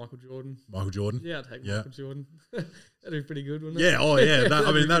like Michael Jordan. Michael Jordan? Yeah, I'd take Michael Jordan. That'd be pretty good, wouldn't it? Yeah, oh yeah.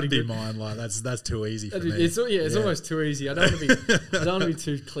 That'd be mine. Like that's too easy for me. It's almost too easy. I don't want to be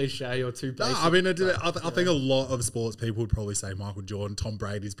too cliche or too basic. No, I mean, I think a lot of sports people would probably say Michael Jordan. Tom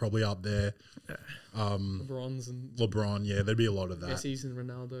Brady's probably up there. LeBron, yeah, there'd be a lot of that. Messi's and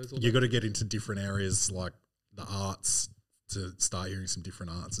Ronaldo's. You got to get into different areas like the arts to start hearing some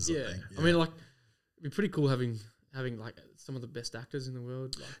different answers. I think. Yeah. I mean, like it'd be pretty cool having like some of the best actors in the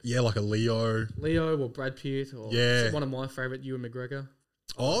world. Like a Leo or Brad Pitt or one of my favourite, Ewan McGregor.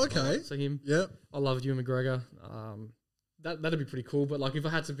 Oh, okay. So him. Yeah. I love Ewan McGregor. That'd be pretty cool. But like if I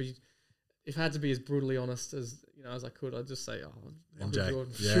had to be as brutally honest as I could, I'd just say MJ.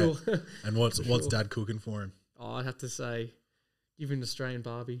 Jordan. Yeah. Sure. And what's Dad cooking for him? Oh, I'd have to say give him an Australian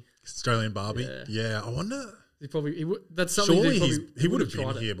Barbie. Australian Barbie? Yeah. I wonder. He would. That's something. Surely he would have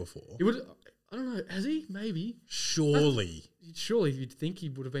been here before. He would. I don't know. Has he? Maybe. Surely you'd think he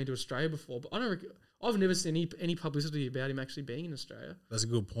would have been to Australia before, but I don't. I've never seen any publicity about him actually being in Australia. That's a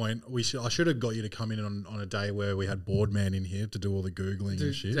good point. I should have got you to come in on a day where we had Boardman in here to do all the Googling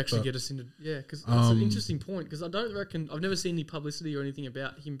and shit. To actually get us into because that's an interesting point because I don't reckon I've never seen any publicity or anything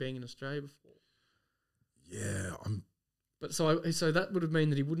about him being in Australia before. Yeah, But so that would have meant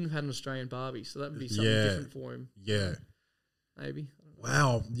that he wouldn't have had an Australian Barbie, so that would be something different for him. Yeah, maybe.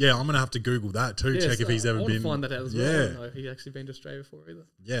 Wow. Yeah, I'm gonna have to Google that too. Check if he's ever been. I want to find that out as well. I don't know if he's actually been to Australia before either.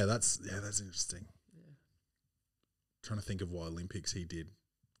 Yeah, that's interesting. Yeah. Trying to think of what Olympics he did.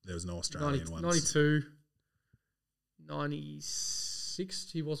 There was no Australian ones. 92,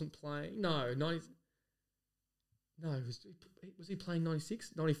 96. He wasn't playing. No, 90. No, was he playing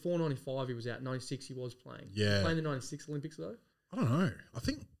 96? 94, 95 he was out. 96 he was playing. Yeah. Was he playing the 96 Olympics though? I don't know. I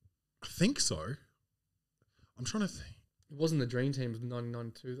think so. I'm trying to think. It wasn't the dream team of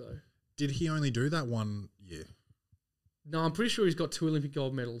 1992 though. Did he only do that one year? No, I'm pretty sure he's got 2 Olympic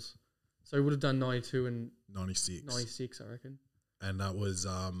gold medals. So he would have done 92 and 96. 96, I reckon. And that was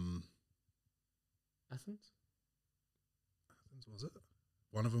Athens? Athens, was it?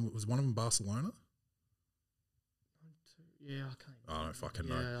 One of them Barcelona? Yeah, I can't. I don't fucking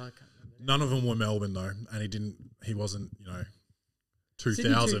know. Yeah, I can't remember. None of them were Melbourne though, and he wasn't,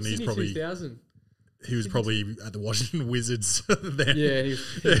 2000. He's Sydney probably 2000. he was probably at the Washington Wizards then. Yeah,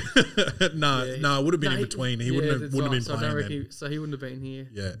 no, it would have been in between. He wouldn't have been so playing then. So he wouldn't have been here.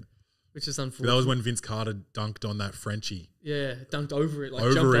 Yeah. Which is unfortunate. That was when Vince Carter dunked on that Frenchie. Yeah, dunked over it,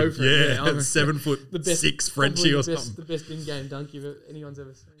 jumped over over it. it. Yeah, 7'6" Frenchie or something. The best in-game dunk anyone's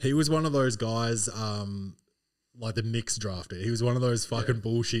ever seen. He was one of those guys, like the Knicks drafted. He was one of those fucking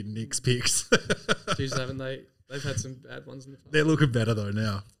bullshit Knicks picks. Jeez, haven't they? They've had some bad ones in the past. They're looking better though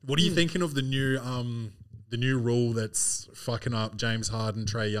now. What are you thinking of the new rule that's fucking up James Harden,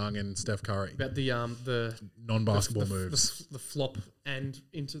 Trae Young, and Steph Curry? About the non-basketball moves, the flop and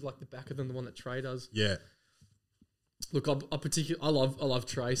into like the back of them, the one that Trae does. Yeah. Look, I love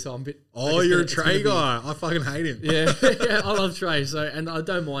Trae, so I'm a bit. Oh, you're a Trae guy. I fucking hate him. Yeah, yeah, I love Trae. So, and I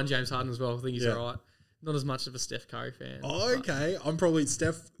don't mind James Harden as well. I think he's alright. Not as much of a Steph Curry fan. Oh, okay. I'm probably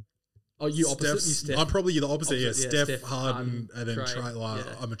Steph. Oh, you opposite? You Steph? I'm probably the opposite. Yeah, Steph, Steph, Harden, and then Trae. Like,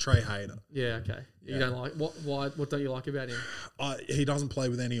 yeah. I'm a Trae hater. Yeah, okay. You don't like what don't you like about him? He doesn't play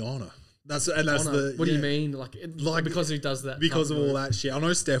with any honor. That's What do you mean? Like because he does that? Because of all that shit. I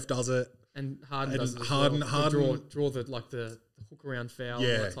know Steph does it, and Harden does it. Harden draw the hook around foul.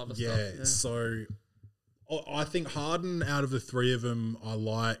 Yeah, all that type of stuff. Yeah. So I think Harden, out of the three of them,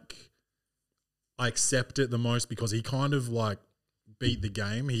 I accept it the most because he kind of like beat the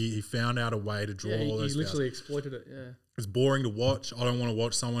game. He found out a way to draw all those. He literally exploited it. Yeah, it's boring to watch. I don't want to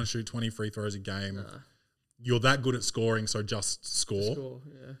watch someone shoot 20 free throws a game. Nah. You're that good at scoring, so just score.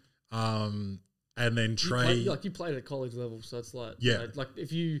 Yeah. And then Trae, you played at college level, so it's like like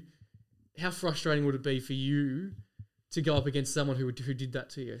how frustrating would it be for you to go up against someone who did that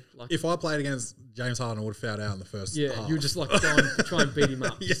to you? Like if I played against James Harden, I would have fouled out in the first. half. You would just like go and try and beat him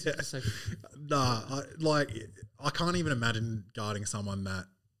up. I can't even imagine guarding someone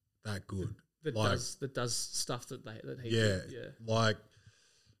that good that does stuff that he did. Yeah. Like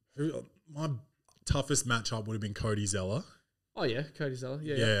my toughest matchup would have been Cody Zeller. Oh yeah, Cody Zeller.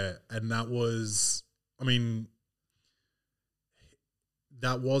 Yeah, and that was, I mean,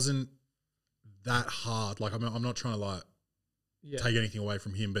 that wasn't that hard. Like I'm not trying to take anything away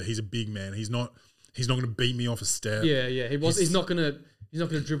from him, but he's a big man. He's not going to beat me off a step. Yeah. He's not going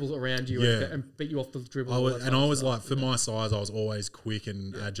to dribble around you and beat you off the dribble. I was like, for my size, I was always quick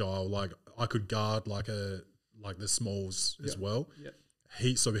and agile. Like I could guard like the smalls as well. Yeah.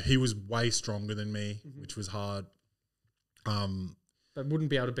 He was way stronger than me, which was hard. But wouldn't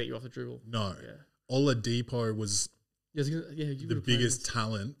be able to beat you off the dribble. No. Yeah. Oladipo was the biggest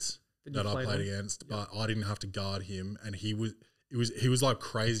talent that I played against, but I didn't have to guard him, and he was like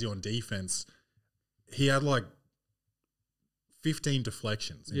crazy on defense. He had like 15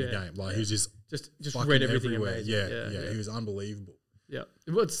 deflections in the game. Like he was just read everything everywhere. Yeah, he was unbelievable. Yeah.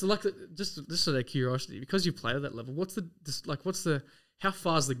 What's like just sort of curiosity, because you play at that level, how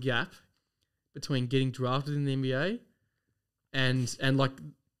far is the gap between getting drafted in the NBA and like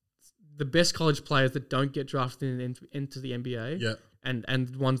the best college players that don't get drafted into the NBA,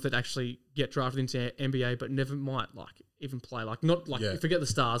 and ones that actually get drafted into NBA but never might even play, forget the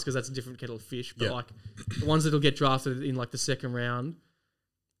stars because that's a different kettle of fish, but like the ones that'll get drafted in like the second round,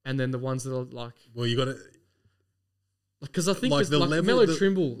 and then the ones that'll you got to. Because I think Melo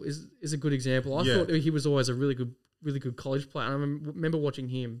Trimble is a good example. I thought he was always a really good college player. And I remember watching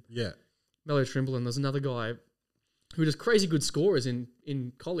him. Yeah, Melo Trimble, and there's another guy who does crazy good scorers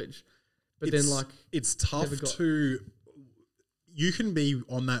in college, but it's tough to. You can be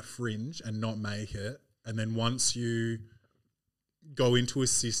on that fringe and not make it, and then once you go into a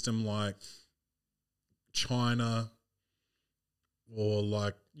system like China or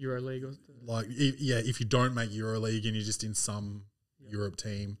like EuroLeague, if you don't make EuroLeague and you're just in some Europe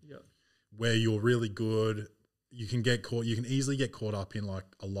team where you're really good, you can easily get caught up in like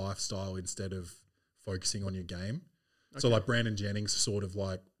a lifestyle instead of focusing on your game. Okay. So like Brandon Jennings, sort of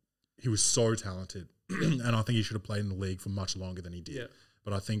like, he was so talented and I think he should have played in the league for much longer than he did. Yeah.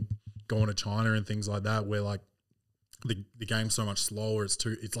 But I think going to China and things like that, where like the game's so much slower,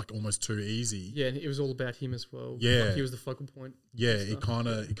 it's like almost too easy. Yeah, and it was all about him as well. Yeah, like he was the focal point. Yeah, it kind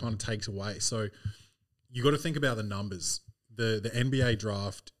of takes away. So you got to think about the numbers. The NBA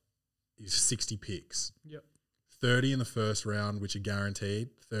draft is 60 picks. Yep. 30 in the first round, which are guaranteed.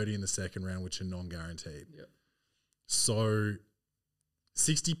 30 in the second round, which are non-guaranteed. Yep. So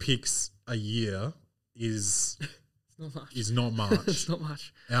 60 picks a year is not much. It's not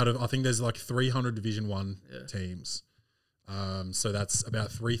much. Out of, I think there's like 300 Division 1 teams. So that's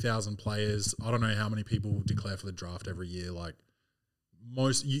about 3,000 players. I don't know how many people declare for the draft every year. Like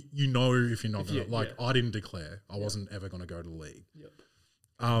most, you know, if you're not going to, I didn't declare. I wasn't ever going to go to the league. Yep.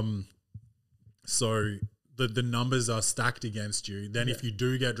 So the numbers are stacked against you. Then if you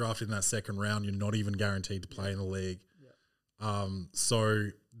do get drafted in that second round, you're not even guaranteed to play in the league. Yeah. So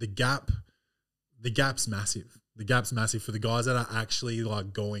the gap's massive. The gap's massive for the guys that are actually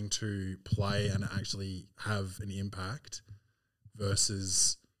like going to play and actually have an impact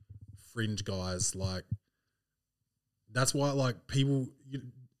versus fringe guys. Like that's why like people.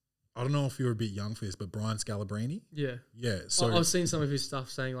 I don't know if you're a bit young for this, but Brian Scalabrine. Yeah. So I've seen some of his stuff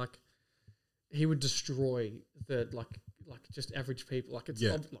saying like he would destroy the like just average people. Like it's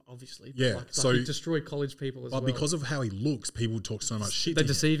obviously. Yeah. So he destroyed college people as well. But because of how he looks, people talk so much shit. They're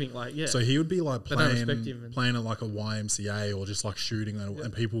deceiving. Like So he would be like playing at like a YMCA or just like shooting,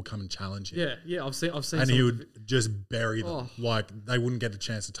 and people would come and challenge him. Yeah. Yeah. I've seen. And he would just bury them. Like they wouldn't get a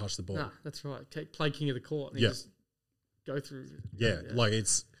chance to touch the ball. Nah, that's right. Play king of the court. And just go through. Like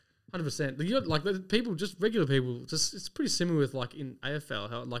it's. 100%. Like the people, just regular people. Just it's pretty similar with like in AFL.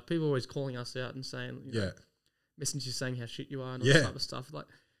 How like people always calling us out and saying, you know, messengers saying how shit you are and all that type of stuff. Like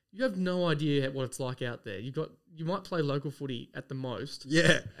you have no idea what it's like out there. You might play local footy at the most.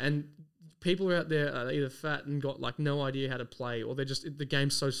 Yeah, and people are out there are either fat and got like no idea how to play, or they're just the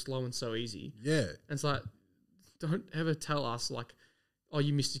game's so slow and so easy. Yeah, and it's like don't ever tell us like, oh,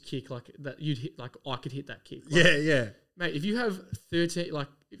 you missed a kick like that. You'd hit like I could hit that kick. Like, yeah. Mate, if you have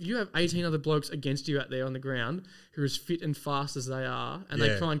 18 other blokes against you out there on the ground who are as fit and fast as they are, and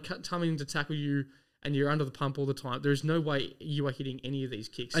they try and come in to tackle you, and you're under the pump all the time, there is no way you are hitting any of these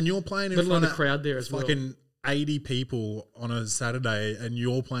kicks. And you're playing in front of the crowd there as fucking 80 people on a Saturday, and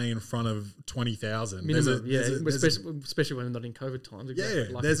you're playing in front of 20,000. Especially when we're not in COVID times. Exactly. Yeah,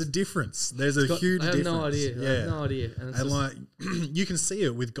 like there's a difference. There's a huge difference. I have no idea. Yeah. I have no idea. And like, you can see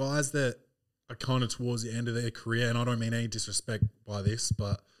it with guys that are kind of towards the end of their career, and I don't mean any disrespect by this,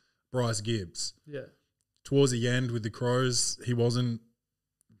 but Bryce Gibbs. Yeah. Towards the end with the Crows, he wasn't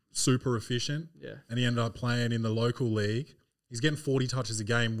super efficient. Yeah. And he ended up playing in the local league. He's getting 40 touches a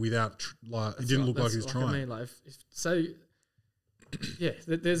game without, it didn't look like he was trying. I mean, like,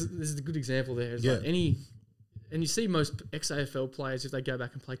 there's a good example there. It's like and you see most ex-AFL players, if they go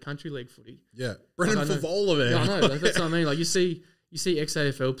back and play country league footy. Yeah. Brendan Favola there. Yeah, I know. That's what I mean. Like, you see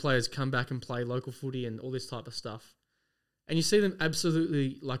ex-AFL players come back and play local footy and all this type of stuff. And you see them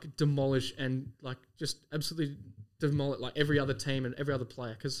absolutely, like, demolish and, like, just absolutely demolish, like, every other team and every other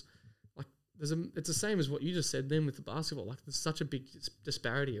player. Because, like, it's the same as what you just said then with the basketball. Like, there's such a big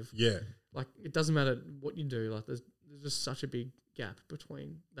disparity of... Yeah. Like, it doesn't matter what you do. Like, there's just such a big gap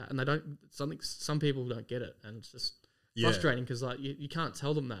between that. And they don't... Some people don't get it. And it's just... frustrating because like you can't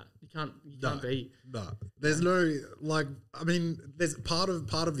tell them that you can't be there's no like I mean there's part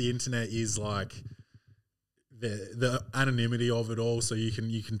of the internet is like the anonymity of it all, so you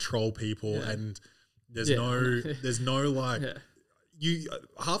can troll people and there's no like you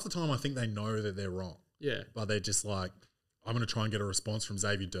half the time I think they know that they're wrong, but they're just like, I'm gonna try and get a response from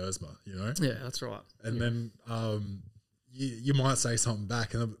Xavier Duursma, you know. That's right. And then you might say something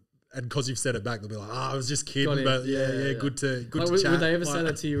back and because you've said it back, they'll be like, "I was just kidding." But good to chat. Would they ever say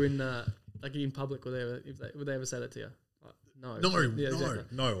that to you in like in public? Would they ever say that to you? Like, no, exactly.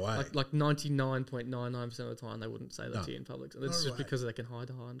 No way. Like 99.99% of the time, they wouldn't say that to you in public. And it's just because they can hide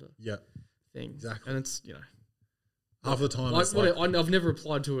behind a thing. Exactly. And it's half the time. I've never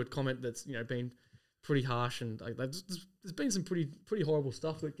replied to a comment that's been pretty harsh, and like there's been some pretty horrible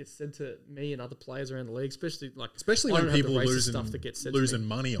stuff that gets said to me and other players around the league, especially when people losing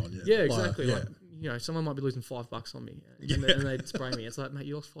money on you. Yeah, exactly. Like, someone might be losing $5 on me, and they spray me. It's like, mate,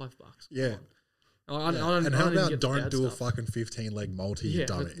 you lost $5. Yeah. I don't, and how about don't do a fucking 15-leg multi, you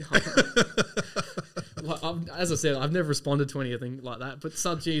dummy? As I said, I've never responded to anything like that, but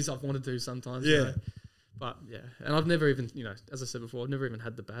I've wanted to sometimes. Yeah. But and I've never even, as I said before, I've never even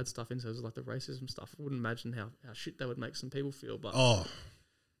had the bad stuff in terms of like the racism stuff. I wouldn't imagine how shit that would make some people feel. But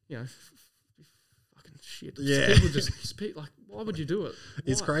fucking shit. Yeah, people just speak like, why would you do it?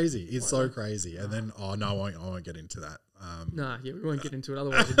 It's crazy. It's so crazy. And then I won't get into that. We won't get into it.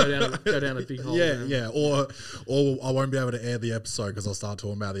 Otherwise, we'll go down a big hole. Yeah. Or I won't be able to air the episode because I'll start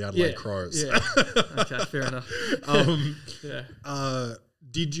talking about the Adelaide Crows. Yeah. Okay, fair enough.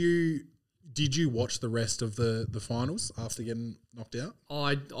 Did you watch the rest of the finals after getting knocked out?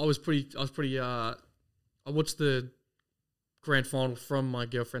 I was pretty. I watched the grand final from my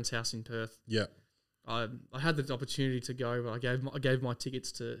girlfriend's house in Perth. Yeah. I had the opportunity to go, but I gave my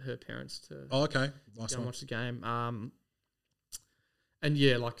tickets to her parents to. Oh, okay. Nice go and watch the game. I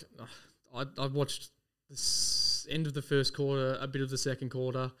watched the end of the first quarter, a bit of the second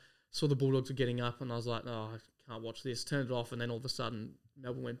quarter. Saw the Bulldogs were getting up, and I was like, "Oh, can't watch this. Turned it off, and then all of a sudden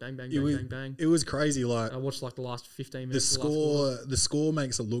Melbourne went bang, bang, bang, bang, bang. It was crazy. Like I watched like the last 15 minutes. The score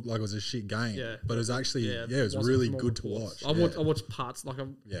makes it look like it was a shit game. Yeah, but it was actually it was really good to watch. I watched parts like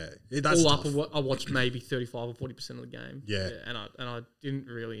that's all tough. up. I watched maybe 35 or 40% of the game. Yeah, and I didn't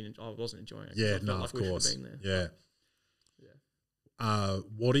really. I wasn't enjoying it. Yeah, no, of course. Yeah.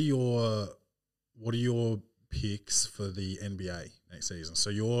 What are your picks for the NBA next season? So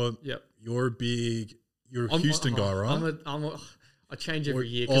you're a Houston guy, right? I change every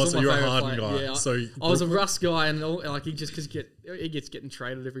year. So you're a Harden guy. Yeah, so I was a Russ guy, and like he gets getting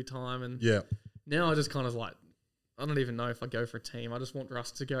traded every time, and now I just kind of like I don't even know if I go for a team. I just want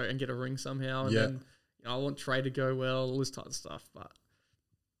Russ to go and get a ring somehow, and then I want Trey to go well, all this type of stuff. But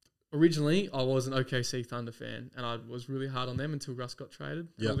originally, I was an OKC Thunder fan, and I was really hard on them until Russ got traded,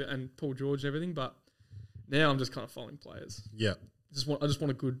 and Paul George and everything. But now I'm just kind of following players. Yeah. I just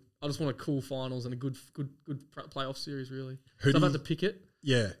want a cool finals and a good playoff series, really. Who So I've had to pick it.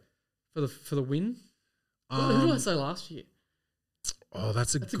 Yeah. For the win. Who did I say last year? Oh,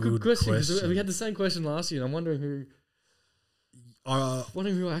 that's a good question. 'Cause we had the same question last year, and I'm wondering who.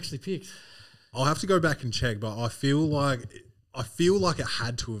 Wondering who I actually picked. I'll have to go back and check, but I feel like it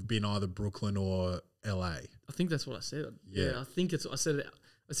had to have been either Brooklyn or LA. I think that's what I said. Yeah. I think it's. I said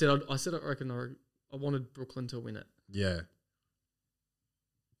I reckon I wanted Brooklyn to win it. Yeah.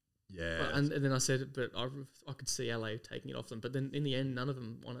 Yeah. But, and then I said, but I could see LA taking it off them. But then in the end, none of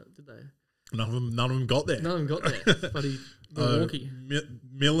them won it, did they? None of them got there. None of them got there. Bloody Milwaukee.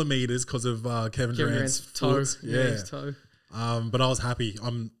 Millimeters because of Kevin Durant's toe. Yeah, his toe. But I was happy.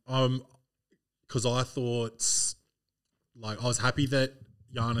 Because I thought, like, I was happy that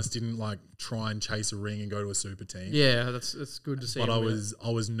Giannis didn't like try and chase a ring and go to a super team. Yeah, that's good to see. But I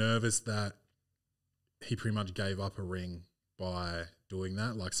was nervous that he pretty much gave up a ring by doing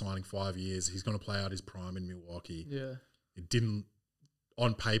that, like signing 5 years. He's going to play out his prime in Milwaukee. Yeah, it didn't.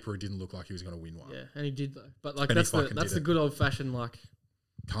 On paper, it didn't look like he was going to win one. Yeah, and he did though. But like that's the good old fashioned like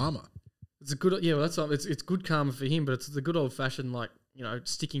karma. It's a good it's good karma for him, but it's the good old fashioned like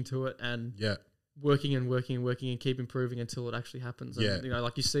sticking to it and working and keep improving until it actually happens. And,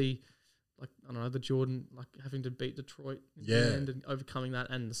 like you see, like I don't know, the Jordan like having to beat Detroit in the end and overcoming that,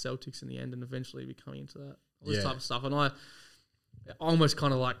 and the Celtics in the end, and eventually becoming into that all this type of stuff. And I almost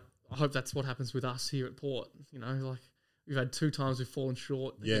kind of like I hope that's what happens with us here at Port. Like. We've had 2 times we've fallen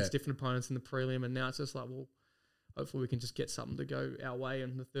short against different opponents in the prelim, and now it's just like, well, hopefully we can just get something to go our way,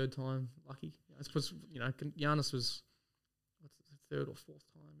 and the third time, lucky. I suppose, Giannis was the 3rd or 4th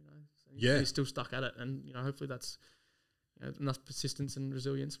time, so he's still stuck at it, and, hopefully that's enough persistence and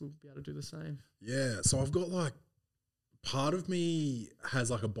resilience, we'll be able to do the same. Yeah, so I've got like, part of me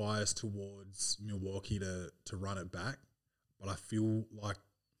has like a bias towards Milwaukee to run it back, but I feel like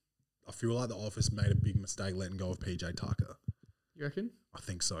the office made a big mistake letting go of PJ Tucker. You reckon? I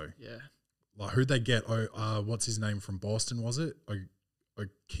think so. Yeah. Like, who'd they get? What's his name from Boston, was it?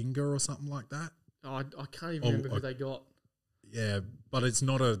 Kinga or something like that? Oh, I can't even remember who they got. Yeah, but it's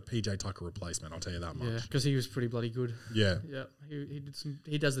not a PJ Tucker replacement, I'll tell you that much. Yeah, because he was pretty bloody good. Yeah. Yeah.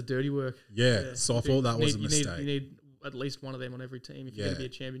 He does the dirty work. Yeah. So I thought that was a mistake. You need at least one of them on every team if you're going to be a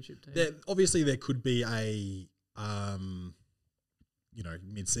championship team. Obviously, there could be a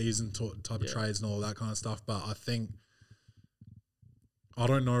mid-season type of trades and all that kind of stuff. But I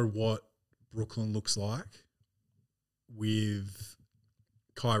don't know what Brooklyn looks like with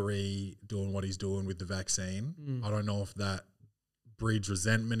Kyrie doing what he's doing with the vaccine. I don't know if that breeds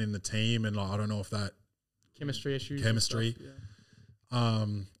resentment in the team, and I don't know if that chemistry issues.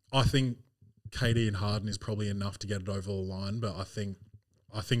 I think KD and Harden is probably enough to get it over the line, but I think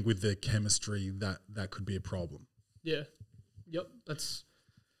with the chemistry that could be a problem. Yeah. Yep,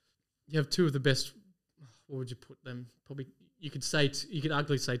 you have 2 of the best. What would you put them? Probably you could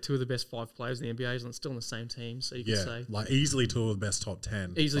arguably say 2 of the best 5 players in the NBA, and it's still on the same team. So you could say like easily 2 of the best top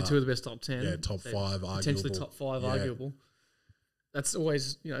 10. Easily 2 of the best top 10. Yeah, top 5 arguable. Potentially top 5 arguable. That's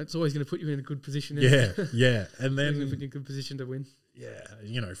always it's always going to put you in a good position. Yeah, and then put you in a good position to win.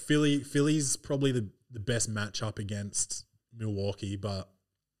 Yeah, Philly's probably the best matchup against Milwaukee, but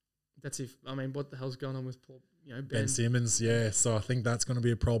that's what the hell's going on with Paul? Ben Simmons, so I think that's going to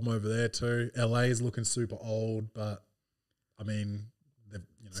be a problem over there too. LA is looking super old, but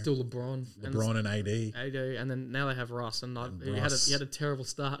still LeBron and AD, and then now they have Russ, and he had a terrible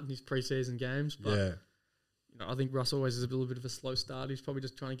start in his preseason games, but I think Russ always is a little bit of a slow start. He's probably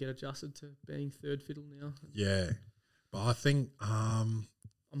just trying to get adjusted to being third fiddle now. Yeah, but I think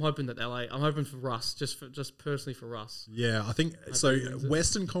I'm hoping that I'm hoping for Russ, just personally for Russ. Yeah, I think so.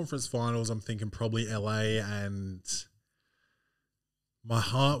 Western Conference Finals, I'm thinking probably LA, and my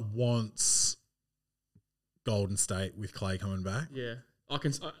heart wants Golden State with Clay coming back. Yeah, I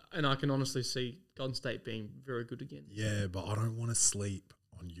can honestly see Golden State being very good again. Yeah, but I don't want to sleep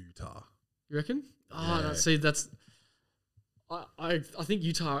on Utah. You reckon? Yeah. Oh, see, that's. I think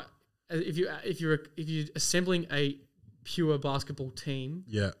Utah. If you're assembling a pure basketball team,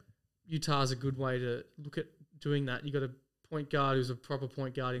 Yeah, Utah's a good way to look at doing that. You got a point guard who's a proper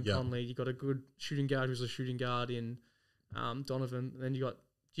point guard in Conley. You got a good shooting guard who's a shooting guard in Donovan. And then you got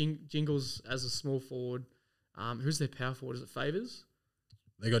Jingles as a small forward. Who's their power forward? Is it Favors?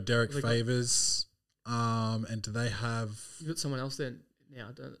 they got Derek Favors. And do they have? You got someone else there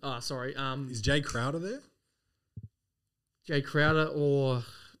now. Sorry. Is Jay Crowder there? Jay Crowder or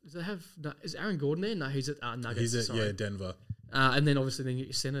does they have? No, is Aaron Gordon there? No, he's at Nuggets. He's at Denver. And then obviously then you get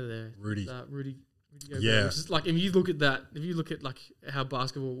your center there, Rudy. Rudy Gobert, Yeah. which is like if you look at that, if you look at like how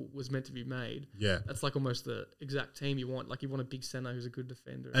basketball was meant to be made, Yeah, that's like almost the exact team you want. Like you want a big center who's a good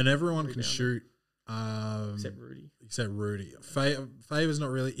defender, and everyone can rebounder. shoot. Except Rudy. Favors not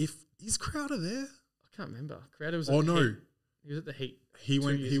really. Is Crowder there? I can't remember. Crowder was. Oh at the no, Heat. He was at the Heat. he 2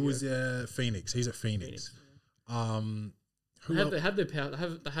 went. years He ago. was Phoenix. He's at Phoenix. Who They else? have their power.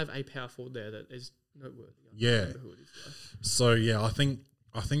 They have a power forward there that is noteworthy. I can't Yeah. remember who it is, though. So yeah, I think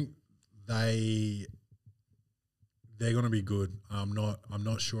they're going to be good. I'm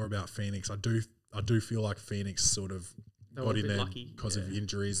not sure about Phoenix. I do feel like Phoenix sort of They were got a in bit there lucky, because of yeah.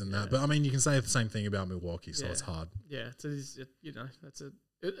 injuries and Yeah. that. But I mean, you can say the same thing about Milwaukee, so Yeah. it's hard. Yeah, that's a.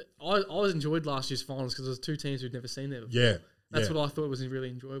 I always enjoyed last year's finals because there was two teams we'd never seen there before. Yeah, That's yeah. what I thought was really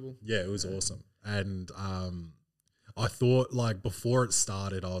enjoyable. Yeah, it was awesome. And I thought like before it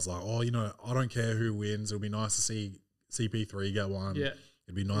started, I was like, oh, I don't care who wins. It'll be nice to see CP3 get one. Yeah.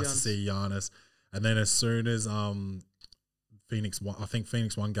 It'd be nice to see Giannis. And then as soon as Phoenix won, I think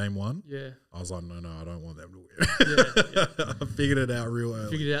Phoenix won game 1. Yeah. I was like, no, I don't want them to win. Yeah. I figured it out real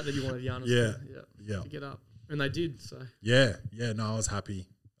early. Figured out that you wanted Giannis. Yeah. To get up, and they did. So Yeah. No, I was happy.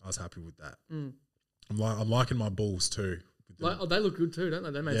 with that. Mm. I'm liking my Bulls too. they look good too, don't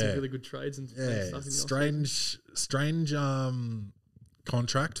they? They made some really good trades and stuff. In the Strange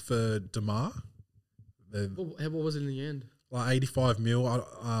contract for DeMar. what was it in the end? Like 85 mil.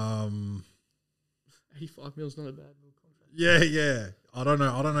 85 mil is not a bad little contract. Yeah. I don't know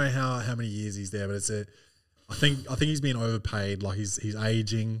how many years he's there, but I think he's been overpaid. Like he's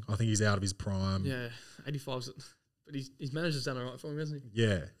aging. I think he's out of his prime. Yeah, 85's. But his manager's done all right for him, hasn't he?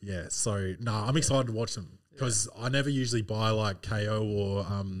 Yeah. So I'm excited to watch them because I never usually buy like KO or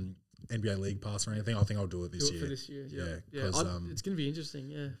NBA League Pass or anything. I think I'll do it this year. For this year, yeah. Because it's going to be interesting.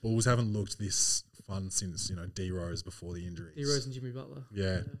 Yeah. Bulls haven't looked this fun since D Rose before the injuries. D Rose and Jimmy Butler.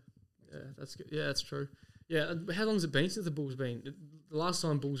 Yeah, that's good. Yeah, that's true. Yeah, how long has it been since the Bulls been? The last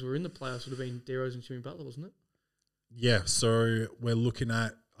time Bulls were in the playoffs would have been D Rose and Jimmy Butler, wasn't it? Yeah. So we're looking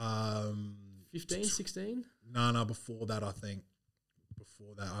at 15, 16? No, before that, I think.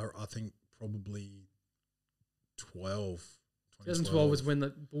 I think probably 12. 2012 was when the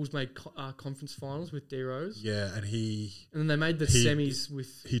Bulls made conference finals with D Rose. Yeah, and then they made the semis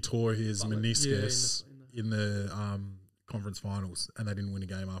with. He tore his Butler. meniscus in the conference finals, and they didn't win a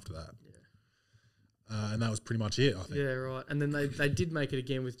game after that. Yeah. And that was pretty much it, I think. Yeah, right. And then they did make it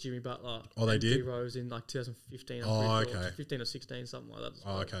again with Jimmy Butler. Oh, they did? D Rose in like 2015. Oh, okay. 15 or 16, something like that.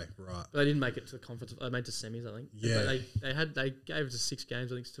 Oh, okay, right. But they didn't make it to the conference. They made it to semis, I think. Yeah. They gave it to 6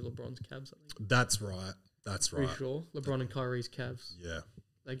 games, I think, to LeBron's Cavs, I think. That's right. Pretty sure. LeBron and Kyrie's Cavs. Yeah.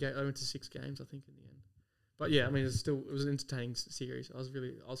 They went to 6 games, I think, in the end. But yeah, I mean, it was an entertaining series. I was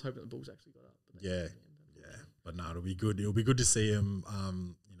hoping the Bulls actually got up. But yeah. But no, it'll be good. It'll be good to see him.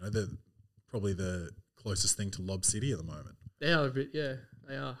 Probably the closest thing to Lob City at the moment. They are a bit, yeah.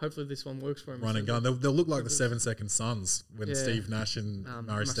 They are. Hopefully this one works for him. Run and gun. They'll look like the 7 Second Suns when Steve Nash and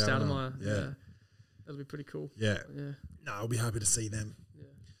Murray Stoudemire. Yeah. That'll be pretty cool. Yeah. Yeah. No, I'll be happy to see them. Yeah.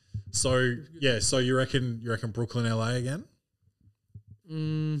 So so you reckon Brooklyn, LA again?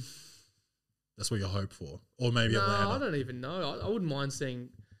 That's what you hope for, or maybe Atlanta. I don't even know. I wouldn't mind seeing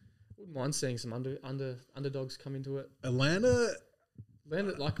some underdogs come into it. Atlanta,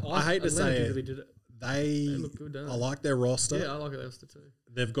 I hate to say it, really did it. They look good, don't they? I like their roster. Yeah, I like their roster too.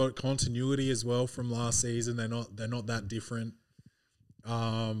 They've got continuity as well from last season. They're not that different.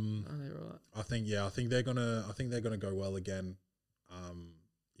 Are they right? I think they're gonna go well again.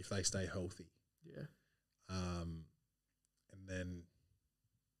 If they stay healthy. Yeah. And then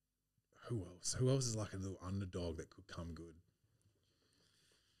who else? Who else is like a little underdog that could come good?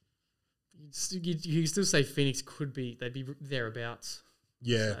 You still say Phoenix could be. They'd be thereabouts.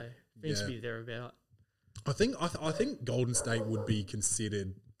 Yeah. Phoenix would be thereabout. I think Golden State would be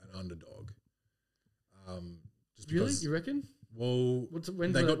considered an underdog. Just really? because, You reckon? Well,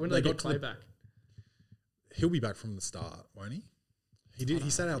 when do they get Clay back? he'll be back from the start, won't he? He did. He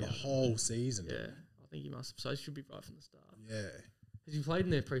sat out the whole season. Yeah, I think he must have. So he should be right from the start. Yeah. Has he played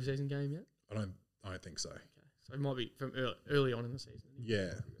in their preseason game yet? I don't think so. Okay, so it might be from early on in the season.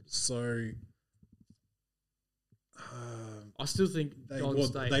 Yeah. So. I still think Golden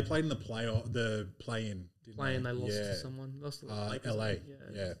State. They played in the play-in. They lost to someone. Lost to the Lakers, LA. Yeah.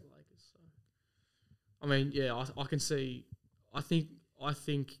 The Lakers, so. I mean, I can see. I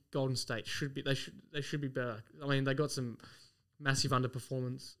think Golden State should be. They should be better. I mean, they got some massive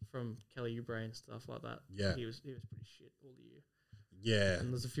underperformance from Kelly Oubre and stuff like that. Yeah, he was pretty shit all year. Yeah,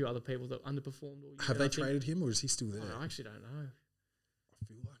 and there's a few other people that underperformed all year. Have they traded him, or is he still there? I actually don't know. I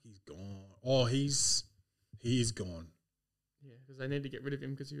feel like he's gone. Oh, he is gone. Yeah, because they need to get rid of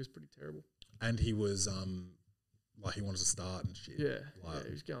him because he was pretty terrible. And he was like he wanted to start and shit. Yeah, like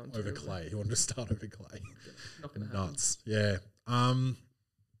he was going over terrible. Clay. He wanted to start over Clay. Not gonna happen. Nuts. Yeah.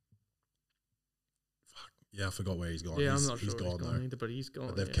 Yeah, I forgot where he's gone. Yeah, I'm not sure he's gone though. either, but he's gone.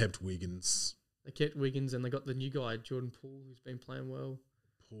 But they've kept Wiggins. They kept Wiggins, and they got the new guy Jordan Poole, who's been playing well.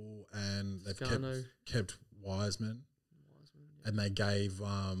 And they've Scarno. kept Wiseman, and they gave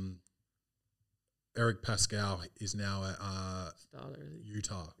Eric Pascal is now at Starter,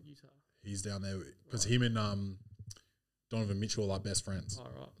 Utah. Utah. He's down there because him and Donovan Mitchell are like best friends. Oh,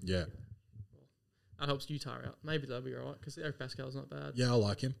 right. Yeah. Okay. Well, that helps Utah out. Maybe they'll be all right because Eric Pascal's not bad. Yeah, I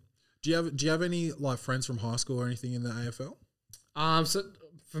like him. Do you have any like friends from high school or anything in the AFL? So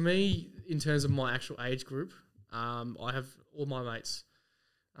for me, in terms of my actual age group, I have all my mates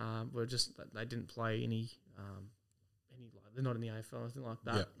were just they didn't play any like they're not in the AFL or anything like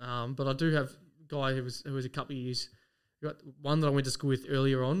that. Yeah. But I do have a guy who was a couple of years. Got one that I went to school with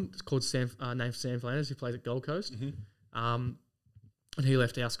earlier on. It's called named Sam Flanders, who plays at Gold Coast. Mm-hmm. And he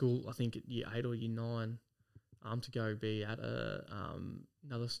left our school, I think, at year 8 or year 9, to go be at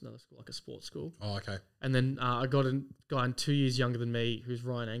another school, like a sports school. Oh, okay. And then I got a guy 2 years younger than me, who's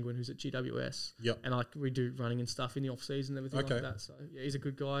Ryan Angwin, who's at GWS. Yep. And we do running and stuff in the off season and everything like that. So yeah, he's a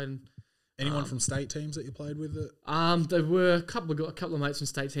good guy. And anyone from state teams that you played with? There were a couple of mates from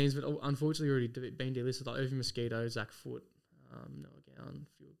state teams, but unfortunately already been delisted, like Irving Mosquito, Zach Foote, Noah Gowan,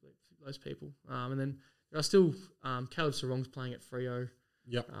 a few of those people. And then there are still Caleb Sarong's playing at Freo.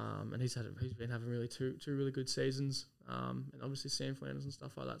 Yep. And he's been having really two really good seasons. And obviously Sam Flanders and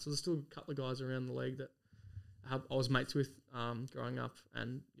stuff like that. So there's still a couple of guys around the league that I was mates with growing up,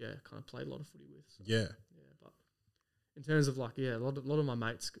 and kind of played a lot of footy with. So, yeah. But in terms of a lot of my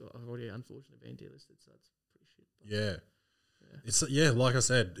mates have already unfortunately been delisted, so it's pretty shit. But It's like I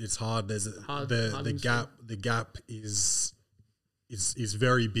said, it's hard. There's the gap is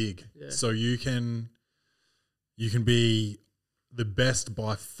very big. Yeah. So you can be the best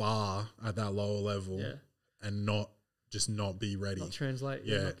by far at that lower level, and not be ready. Not translate.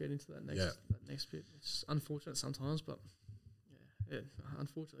 Not get into that next bit. It's unfortunate sometimes, but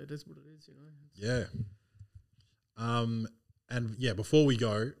unfortunately it is what it is. And before we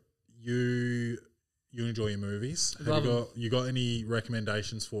go, you enjoy your movies. Have you got any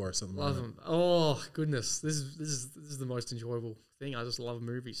recommendations for us at the moment? Love them. Oh goodness, this is the most enjoyable thing. I just love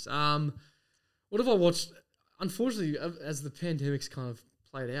movies. What have I watched? Unfortunately, as the pandemic's kind of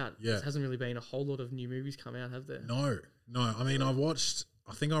played out, there hasn't really been a whole lot of new movies come out, have there? No. I mean,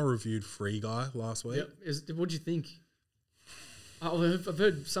 I think I reviewed Free Guy last week. Yep. What do you think? I've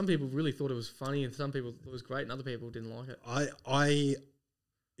heard some people really thought it was funny, and some people thought it was great, and other people didn't like it. I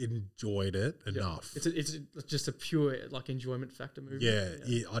enjoyed it enough. It's just a pure enjoyment factor movie. Yeah,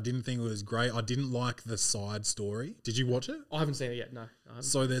 I didn't think it was great. I didn't like the side story. Did you watch it? I haven't seen it yet. No.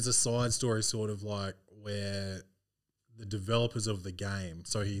 So there's a side story, sort of like where the developers of the game.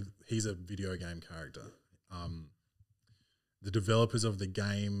 So he's a video game character. The developers of the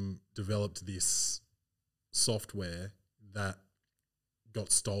game developed this software that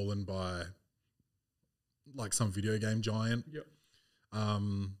got stolen by like some video game giant. Yep.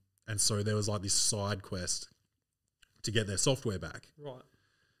 And so there was like this side quest to get their software back. Right.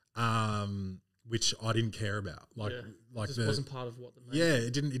 Which I didn't care about. It just wasn't part of what the main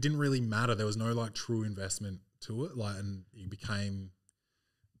it didn't really matter. There was no like true investment to it. And it became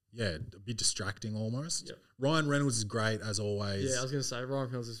a bit distracting almost. Yep. Ryan Reynolds is great as always. Yeah, I was gonna say Ryan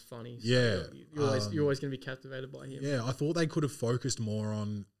Reynolds is funny. So yeah. You're always gonna be captivated by him. Yeah, I thought they could have focused more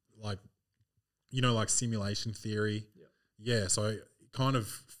on like simulation theory. Yeah, so it kind of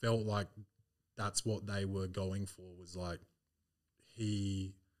felt like that's what they were going for, was like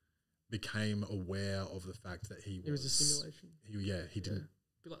he became aware of the fact that he was a simulation. He didn't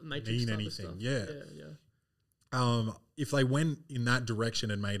like Matrix mean anything. Stuff. Yeah. If they went in that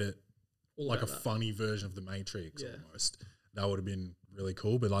direction and made it All like a that. funny version of the Matrix almost, that would have been really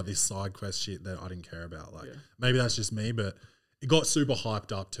cool, but like this side quest shit that I didn't care about. Like maybe that's just me, but it got super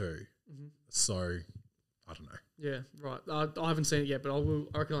hyped up too. So I don't know. Yeah, right. I haven't seen it yet, but I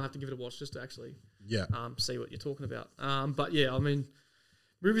reckon I'll have to give it a watch just to actually see what you're talking about. But yeah, I mean,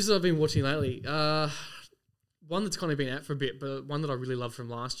 movies that I've been watching lately. One that's kind of been out for a bit, but one that I really loved from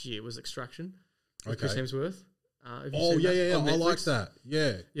last year was Extraction with Chris Hemsworth. Yeah. I like that.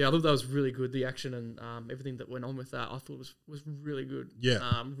 Yeah. Yeah, I thought that was really good. The action and everything that went on with that, I thought was really good.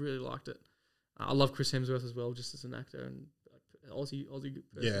 Yeah. Really liked it. I love Chris Hemsworth as well, just as an actor and Aussie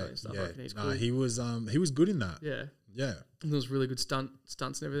personality and stuff. I reckon he's cool. He was good in that. Yeah. Yeah. And there was really good stunts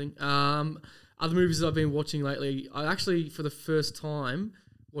and everything. Other movies that I've been watching lately, I actually, for the first time,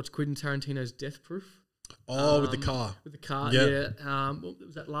 watched Quentin Tarantino's Death Proof. Oh, with the car. With the car, yeah.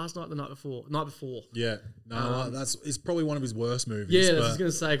 Was that last night or the night before? Night before. Yeah. No, it's probably one of his worst movies. Yeah, that's what I was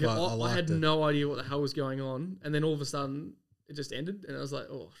going to say. Cause I had it. no idea what the hell was going on. And then all of a sudden, it just ended. And I was like,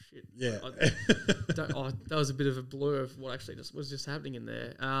 oh, shit. Yeah. That was a bit of a blur of what actually was just happening in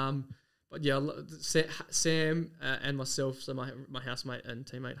there. But yeah, Sam and myself, so my housemate and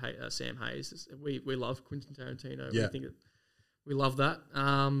teammate Sam Hayes, we love Quentin Tarantino. Yeah. We love that.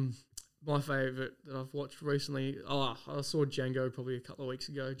 My favourite that I've watched recently, I saw Django probably a couple of weeks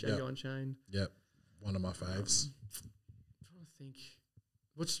ago, Django Unchained. Yep, one of my faves. I'm trying to think.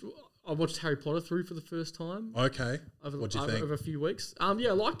 I watched Harry Potter through for the first time. Okay, what do you think? Over a few weeks. Yeah,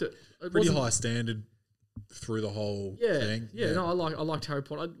 I liked it. Pretty high standard through the whole thing. Yeah, no, I liked Harry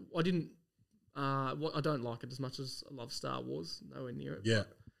Potter. I didn't. I don't like it as much as I love Star Wars. Nowhere near it. Yeah.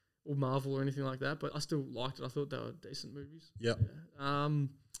 Or Marvel or anything like that, but I still liked it. I thought they were decent movies. Yep. Yeah.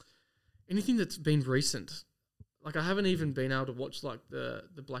 Anything that's been recent, like I haven't even been able to watch like the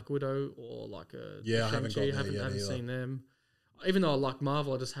Black Widow or like I haven't got haven't seen them. Even though I like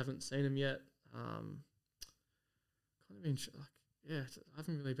Marvel, I just haven't seen them yet. I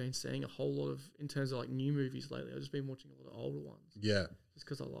haven't really been seeing a whole lot of in terms of like new movies lately. I've just been watching a lot of older ones. Yeah, just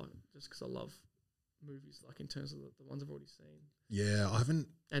because I love movies like in terms of the ones I've already seen. Yeah, I haven't,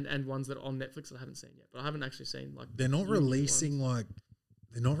 and ones that are on Netflix that I haven't seen yet, but I haven't actually seen like they're not releasing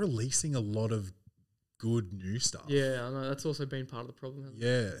a lot of good new stuff. Yeah, I know that's also been part of the problem. Hasn't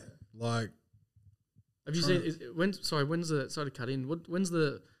it? Like have you seen? When's the cut in? When's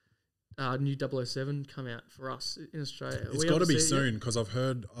the new 007 come out for us in Australia? It's got to be soon because I've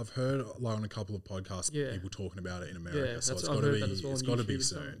heard like on a couple of podcasts people talking about it in America. Yeah, so it's got to be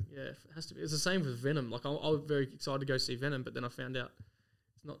soon. Yeah, it has to be. It's the same with Venom. Like I was very excited to go see Venom, but then I found out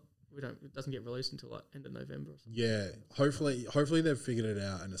it's not. It doesn't get released until like end of November or something. Yeah, hopefully they've figured it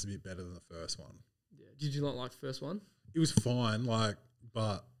out and it's a bit better than the first one. Yeah, did you not like the first one? It was fine,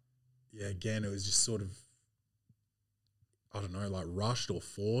 but yeah, again, it was just sort of I don't know, like rushed or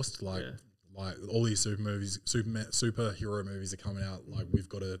forced. Like all these superhero movies are coming out. Like we've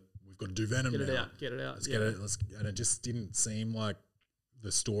got to do Venom. Get it now. out. Get it out. Let's get it. And it just didn't seem like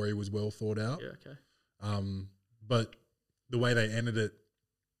the story was well thought out. Yeah. Okay. But the way they ended it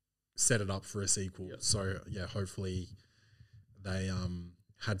set it up for a sequel. Yep. So yeah, hopefully they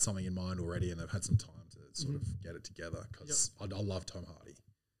had something in mind already and they've had some time to sort of get it together because I love Tom Hardy.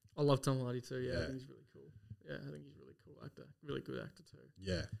 I love Tom Hardy too. Yeah, I think he's really cool. Yeah, I think he's a really cool actor. Really good actor too.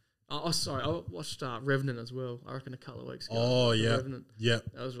 Yeah. Sorry, I watched Revenant as well. I reckon a couple of weeks ago. Oh yeah, Revenant. Yeah,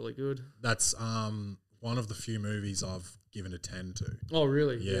 that was really good. That's one of the few movies I've given a 10 to. Oh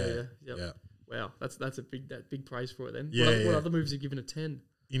really? Yeah. Wow, that's a big praise for it then. Yeah. What other movies have you given a 10?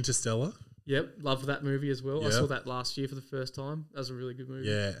 Interstellar. Yep, love that movie as well. Yep. I saw that last year for the first time. That was a really good movie.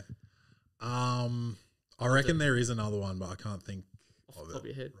 Yeah. I reckon there is another one, but I can't think off the top of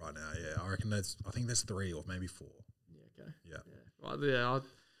your head right now. Yeah, I think there's 3 or maybe 4. Yeah. Okay. Yeah. Right. Yeah.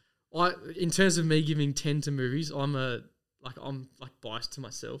 I in terms of me giving 10 to movies, I'm biased to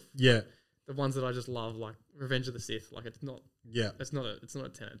myself. Yeah. The ones that I just love, like Revenge of the Sith, like it's not. Yeah. It's not a 10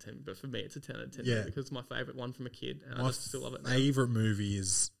 out of 10, but for me, it's a 10 out of 10. Yeah. Because it's my favorite one from a kid, and I just still love it. My favorite movie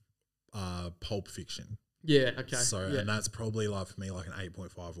is Pulp Fiction. Yeah. Okay. So and that's probably like for me like an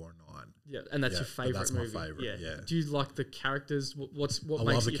 8.5 or a 9. Yeah, and that's your favorite. That's movie. my favorite. Yeah. Do you like the characters? What I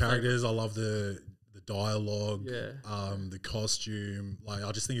makes love the characters. Favorite? I love the dialogue. Yeah. The costume. Like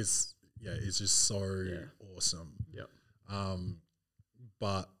I just think it's just so awesome. Yep.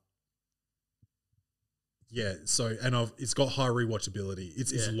 But yeah, so it's got high rewatchability.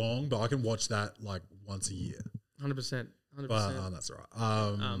 It's long, but I can watch that like once a year. 100%. But that's all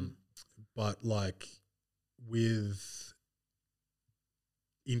right. But like with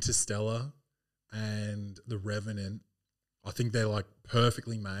Interstellar and The Revenant, I think they're like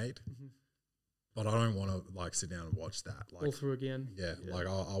perfectly made. Mm-hmm. But I don't want to like sit down and watch that like all through again. Yeah. Like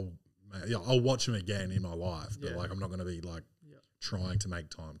I'll watch them again in my life, but like I'm not going to be like trying to make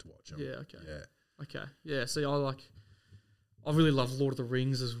time to watch them. Yeah. Okay. Yeah. Okay. Yeah. See, I really love Lord of the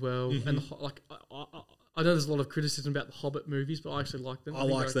Rings as well, and I know there's a lot of criticism about the Hobbit movies, but I actually like them. I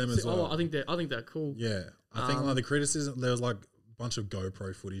like them as well. I think they're cool. Yeah, I think like the criticism, there was like a bunch of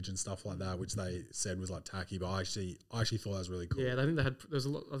GoPro footage and stuff like that, which they said was like tacky, but I actually thought that was really cool. Yeah, I think there's a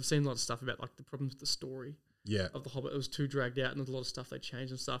lot. I've seen a lot of stuff about like the problems with the story. Yeah. Of the Hobbit, it was too dragged out, and there's a lot of stuff they changed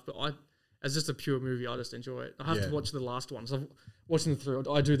and stuff. But as just a pure movie, I just enjoy it. I have to watch the last one. So I'm watching through.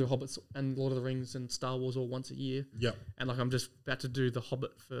 I do the Hobbits and Lord of the Rings and Star Wars all once a year. Yeah. And like I'm just about to do the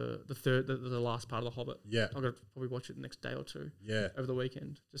Hobbit for the last part of the Hobbit. Yeah. I've got to probably watch it the next day or two. Yeah. Over the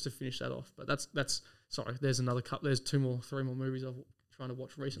weekend just to finish that off. But that's sorry. There's another couple. There's 3 more movies I've trying to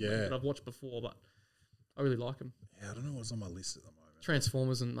watch recently that I've watched before, but I really like them. Yeah, I don't know what's on my list at the moment.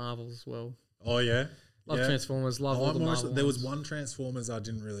 Transformers and Marvel as well. Oh yeah. Love Transformers. Love all the Marvel There was ones. one Transformers I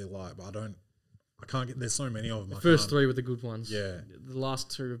didn't really like, but I can't get. There's so many of them. The first 3 were the good ones. Yeah. The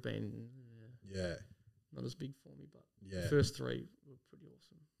last 2 have been not as big for me, but the first 3 were pretty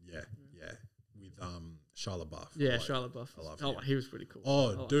awesome. Yeah. With Shia LaBeouf. Yeah, Shia LaBeouf. I love him. him. He was pretty cool.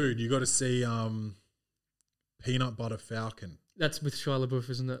 Oh, dude, you got to see Peanut Butter Falcon. That's with Shia LaBeouf,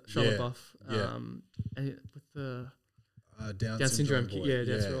 isn't it? Shia LaBeouf. Yeah. And with the Down syndrome kid. boy. Yeah,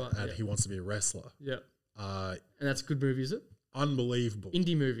 that's right. And he wants to be a wrestler. Yeah. And that's a good movie, is it? Unbelievable.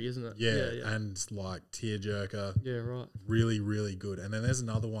 Indie movie, isn't it? Yeah. And like tearjerker. Yeah, right. Really, really good. And then there's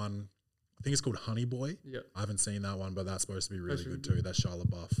another one. I think it's called Honey Boy. Yeah. I haven't seen that one, but that's supposed to be really good too. That's Shia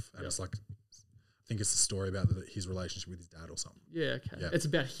LaBeouf. And it's like, I think it's a story about his relationship with his dad or something. Yeah, okay. Yeah. It's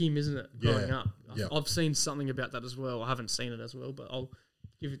about him, isn't it? Growing up. Yeah. I've seen something about that as well. I haven't seen it as well, but I'll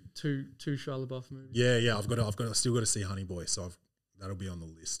give it two Shia LaBeouf movies. Yeah. I've still got to see Honey Boy, so that'll be on the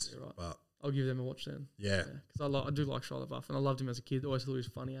list. Yeah, right. But I'll give them a watch then. Yeah. Because I do like Shia LaBeouf, and I loved him as a kid. Always thought he was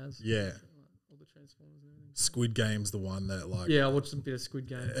funny as. Yeah. All the Transformers and everything. Squid Game's the one that like. Yeah, I watched a bit of Squid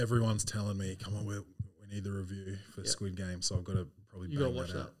Game. Everyone's telling me, come on, we need the review for Squid Game, so I've got to probably You got to bang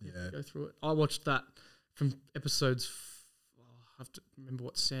watch that that. out. Yeah. Go through it. I watched that from episodes. I have to remember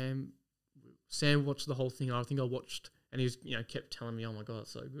what Sam watched the whole thing. I think I watched, and he was kept telling me, "Oh my god,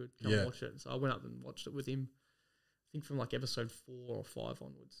 it's so good, come watch it." So I went up and watched it with him. I think from like episode 4 or 5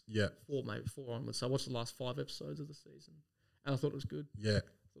 onwards. Yeah. 4 onwards. So I watched the last 5 episodes of the season, and I thought it was good. Yeah.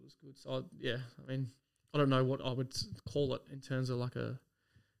 I thought it was good. So I mean, I don't know what I would call it in terms of like a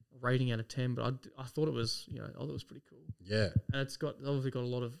rating out of 10, but I thought it was I thought it was pretty cool. Yeah. And it's obviously got a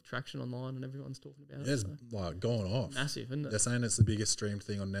lot of traction online, and everyone's talking about it. It's like going off. Massive, isn't it? They're saying it's the biggest streamed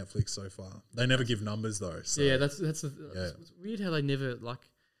thing on Netflix so far. They never give numbers though. So. Yeah, that's it's weird how they never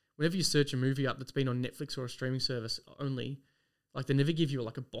whenever you search a movie up that's been on Netflix or a streaming service only, like they never give you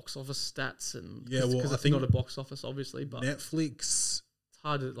like a box office stats and because it's not a box office obviously, but Netflix it's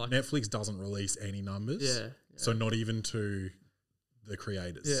hard to like Netflix doesn't release any numbers. Yeah. So not even to the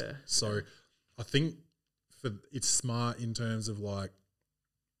creators. Yeah. So I think it's smart in terms of like,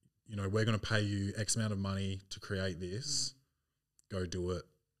 we're going to pay you X amount of money to create this, go do it,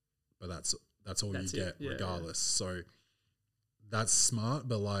 but that's all you get regardless. So that's smart,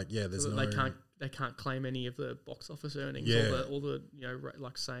 but like, there's so they can't claim any of the box office earnings. Yeah. All the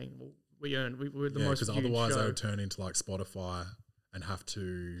like saying, well, we're the most because viewed otherwise show. they would turn into like Spotify and have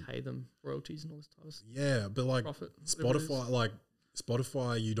to pay them royalties and all this type of stuff. Yeah, but like Profit,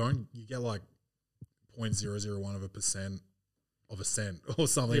 Spotify, you get like 0.001% of a cent or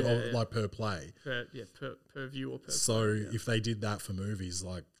something like per play. Per view or per. So if they did that for movies,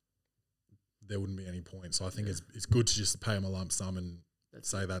 like there wouldn't be any point. So I think it's good to just pay them a lump sum and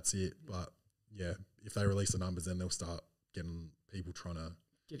say that's it. But if they release the numbers, then they'll start getting people trying to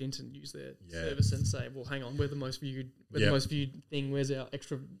get into and use their service and say, well, hang on, we're the most viewed thing. Where's our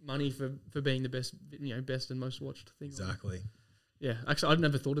extra money for being the best, best and most watched thing? Exactly. Yeah, actually, I'd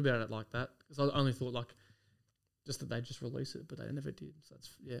never thought about it like that because I only thought like just that they just release it, but they never did. So that's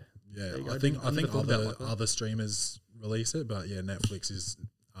I think other streamers release it, but Netflix is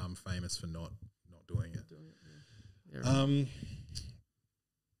famous for not doing it.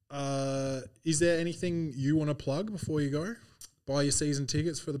 Is there anything you want to plug before you go? Buy your season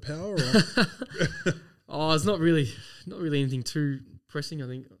tickets for the Power? Or? It's not really anything too pressing. I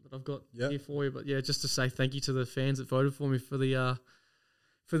think that I've got here for you, but just to say thank you to the fans that voted for me for these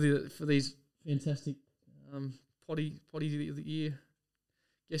fantastic Poddy of the year,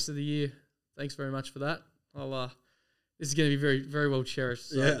 guest of the year. Thanks very much for that. This is going to be very very well cherished.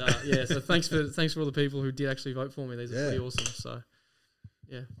 So, so thanks for all the people who did actually vote for me. These are pretty awesome. So.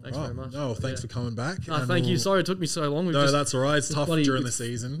 Yeah, thanks very much. No, thanks for coming back. Thank you. Sorry it took me so long. That's all right. It's tough during the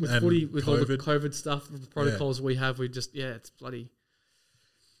season. With footy, with all the COVID stuff, the protocols we have, it's bloody...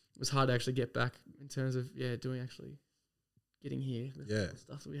 It was hard to actually get back in terms of, doing actually getting here. Yeah. The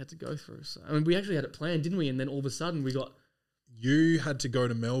stuff that we had to go through. So I mean, we actually had it planned, didn't we? And then all of a sudden we got. You had to go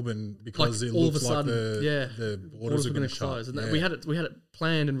to Melbourne because it all looked of a sudden, like the borders were going to close. shut. And we had it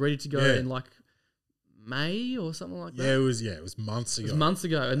planned and ready to go in like May or something like that. Yeah, it was months ago. It was months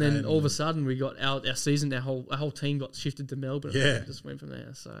ago, and then all of a sudden we got our season. Our whole team got shifted to Melbourne. Yeah, and just went from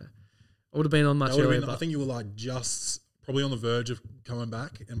there. So I would have been on much earlier. I think you were like just probably on the verge of coming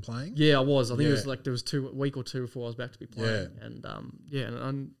back and playing. Yeah, I was. I think it was like there was a week or two before I was back to be playing, and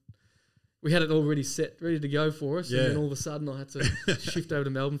and we had it all ready to go for us, and then all of a sudden I had to shift over to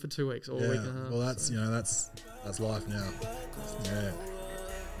Melbourne for 2 weeks or a week and a half. Well, that's that's life now. Yeah.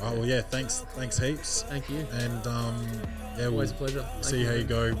 All right. Well, yeah. Thanks heaps. Thank you. And always a pleasure. See how you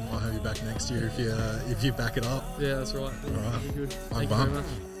go. Might have you back next year if you back it up. Yeah, that's right. All right. Good. Bye, Thank you very much.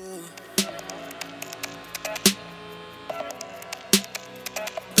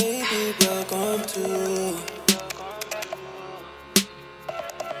 Baby, welcome to.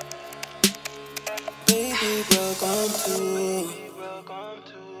 Baby, welcome to.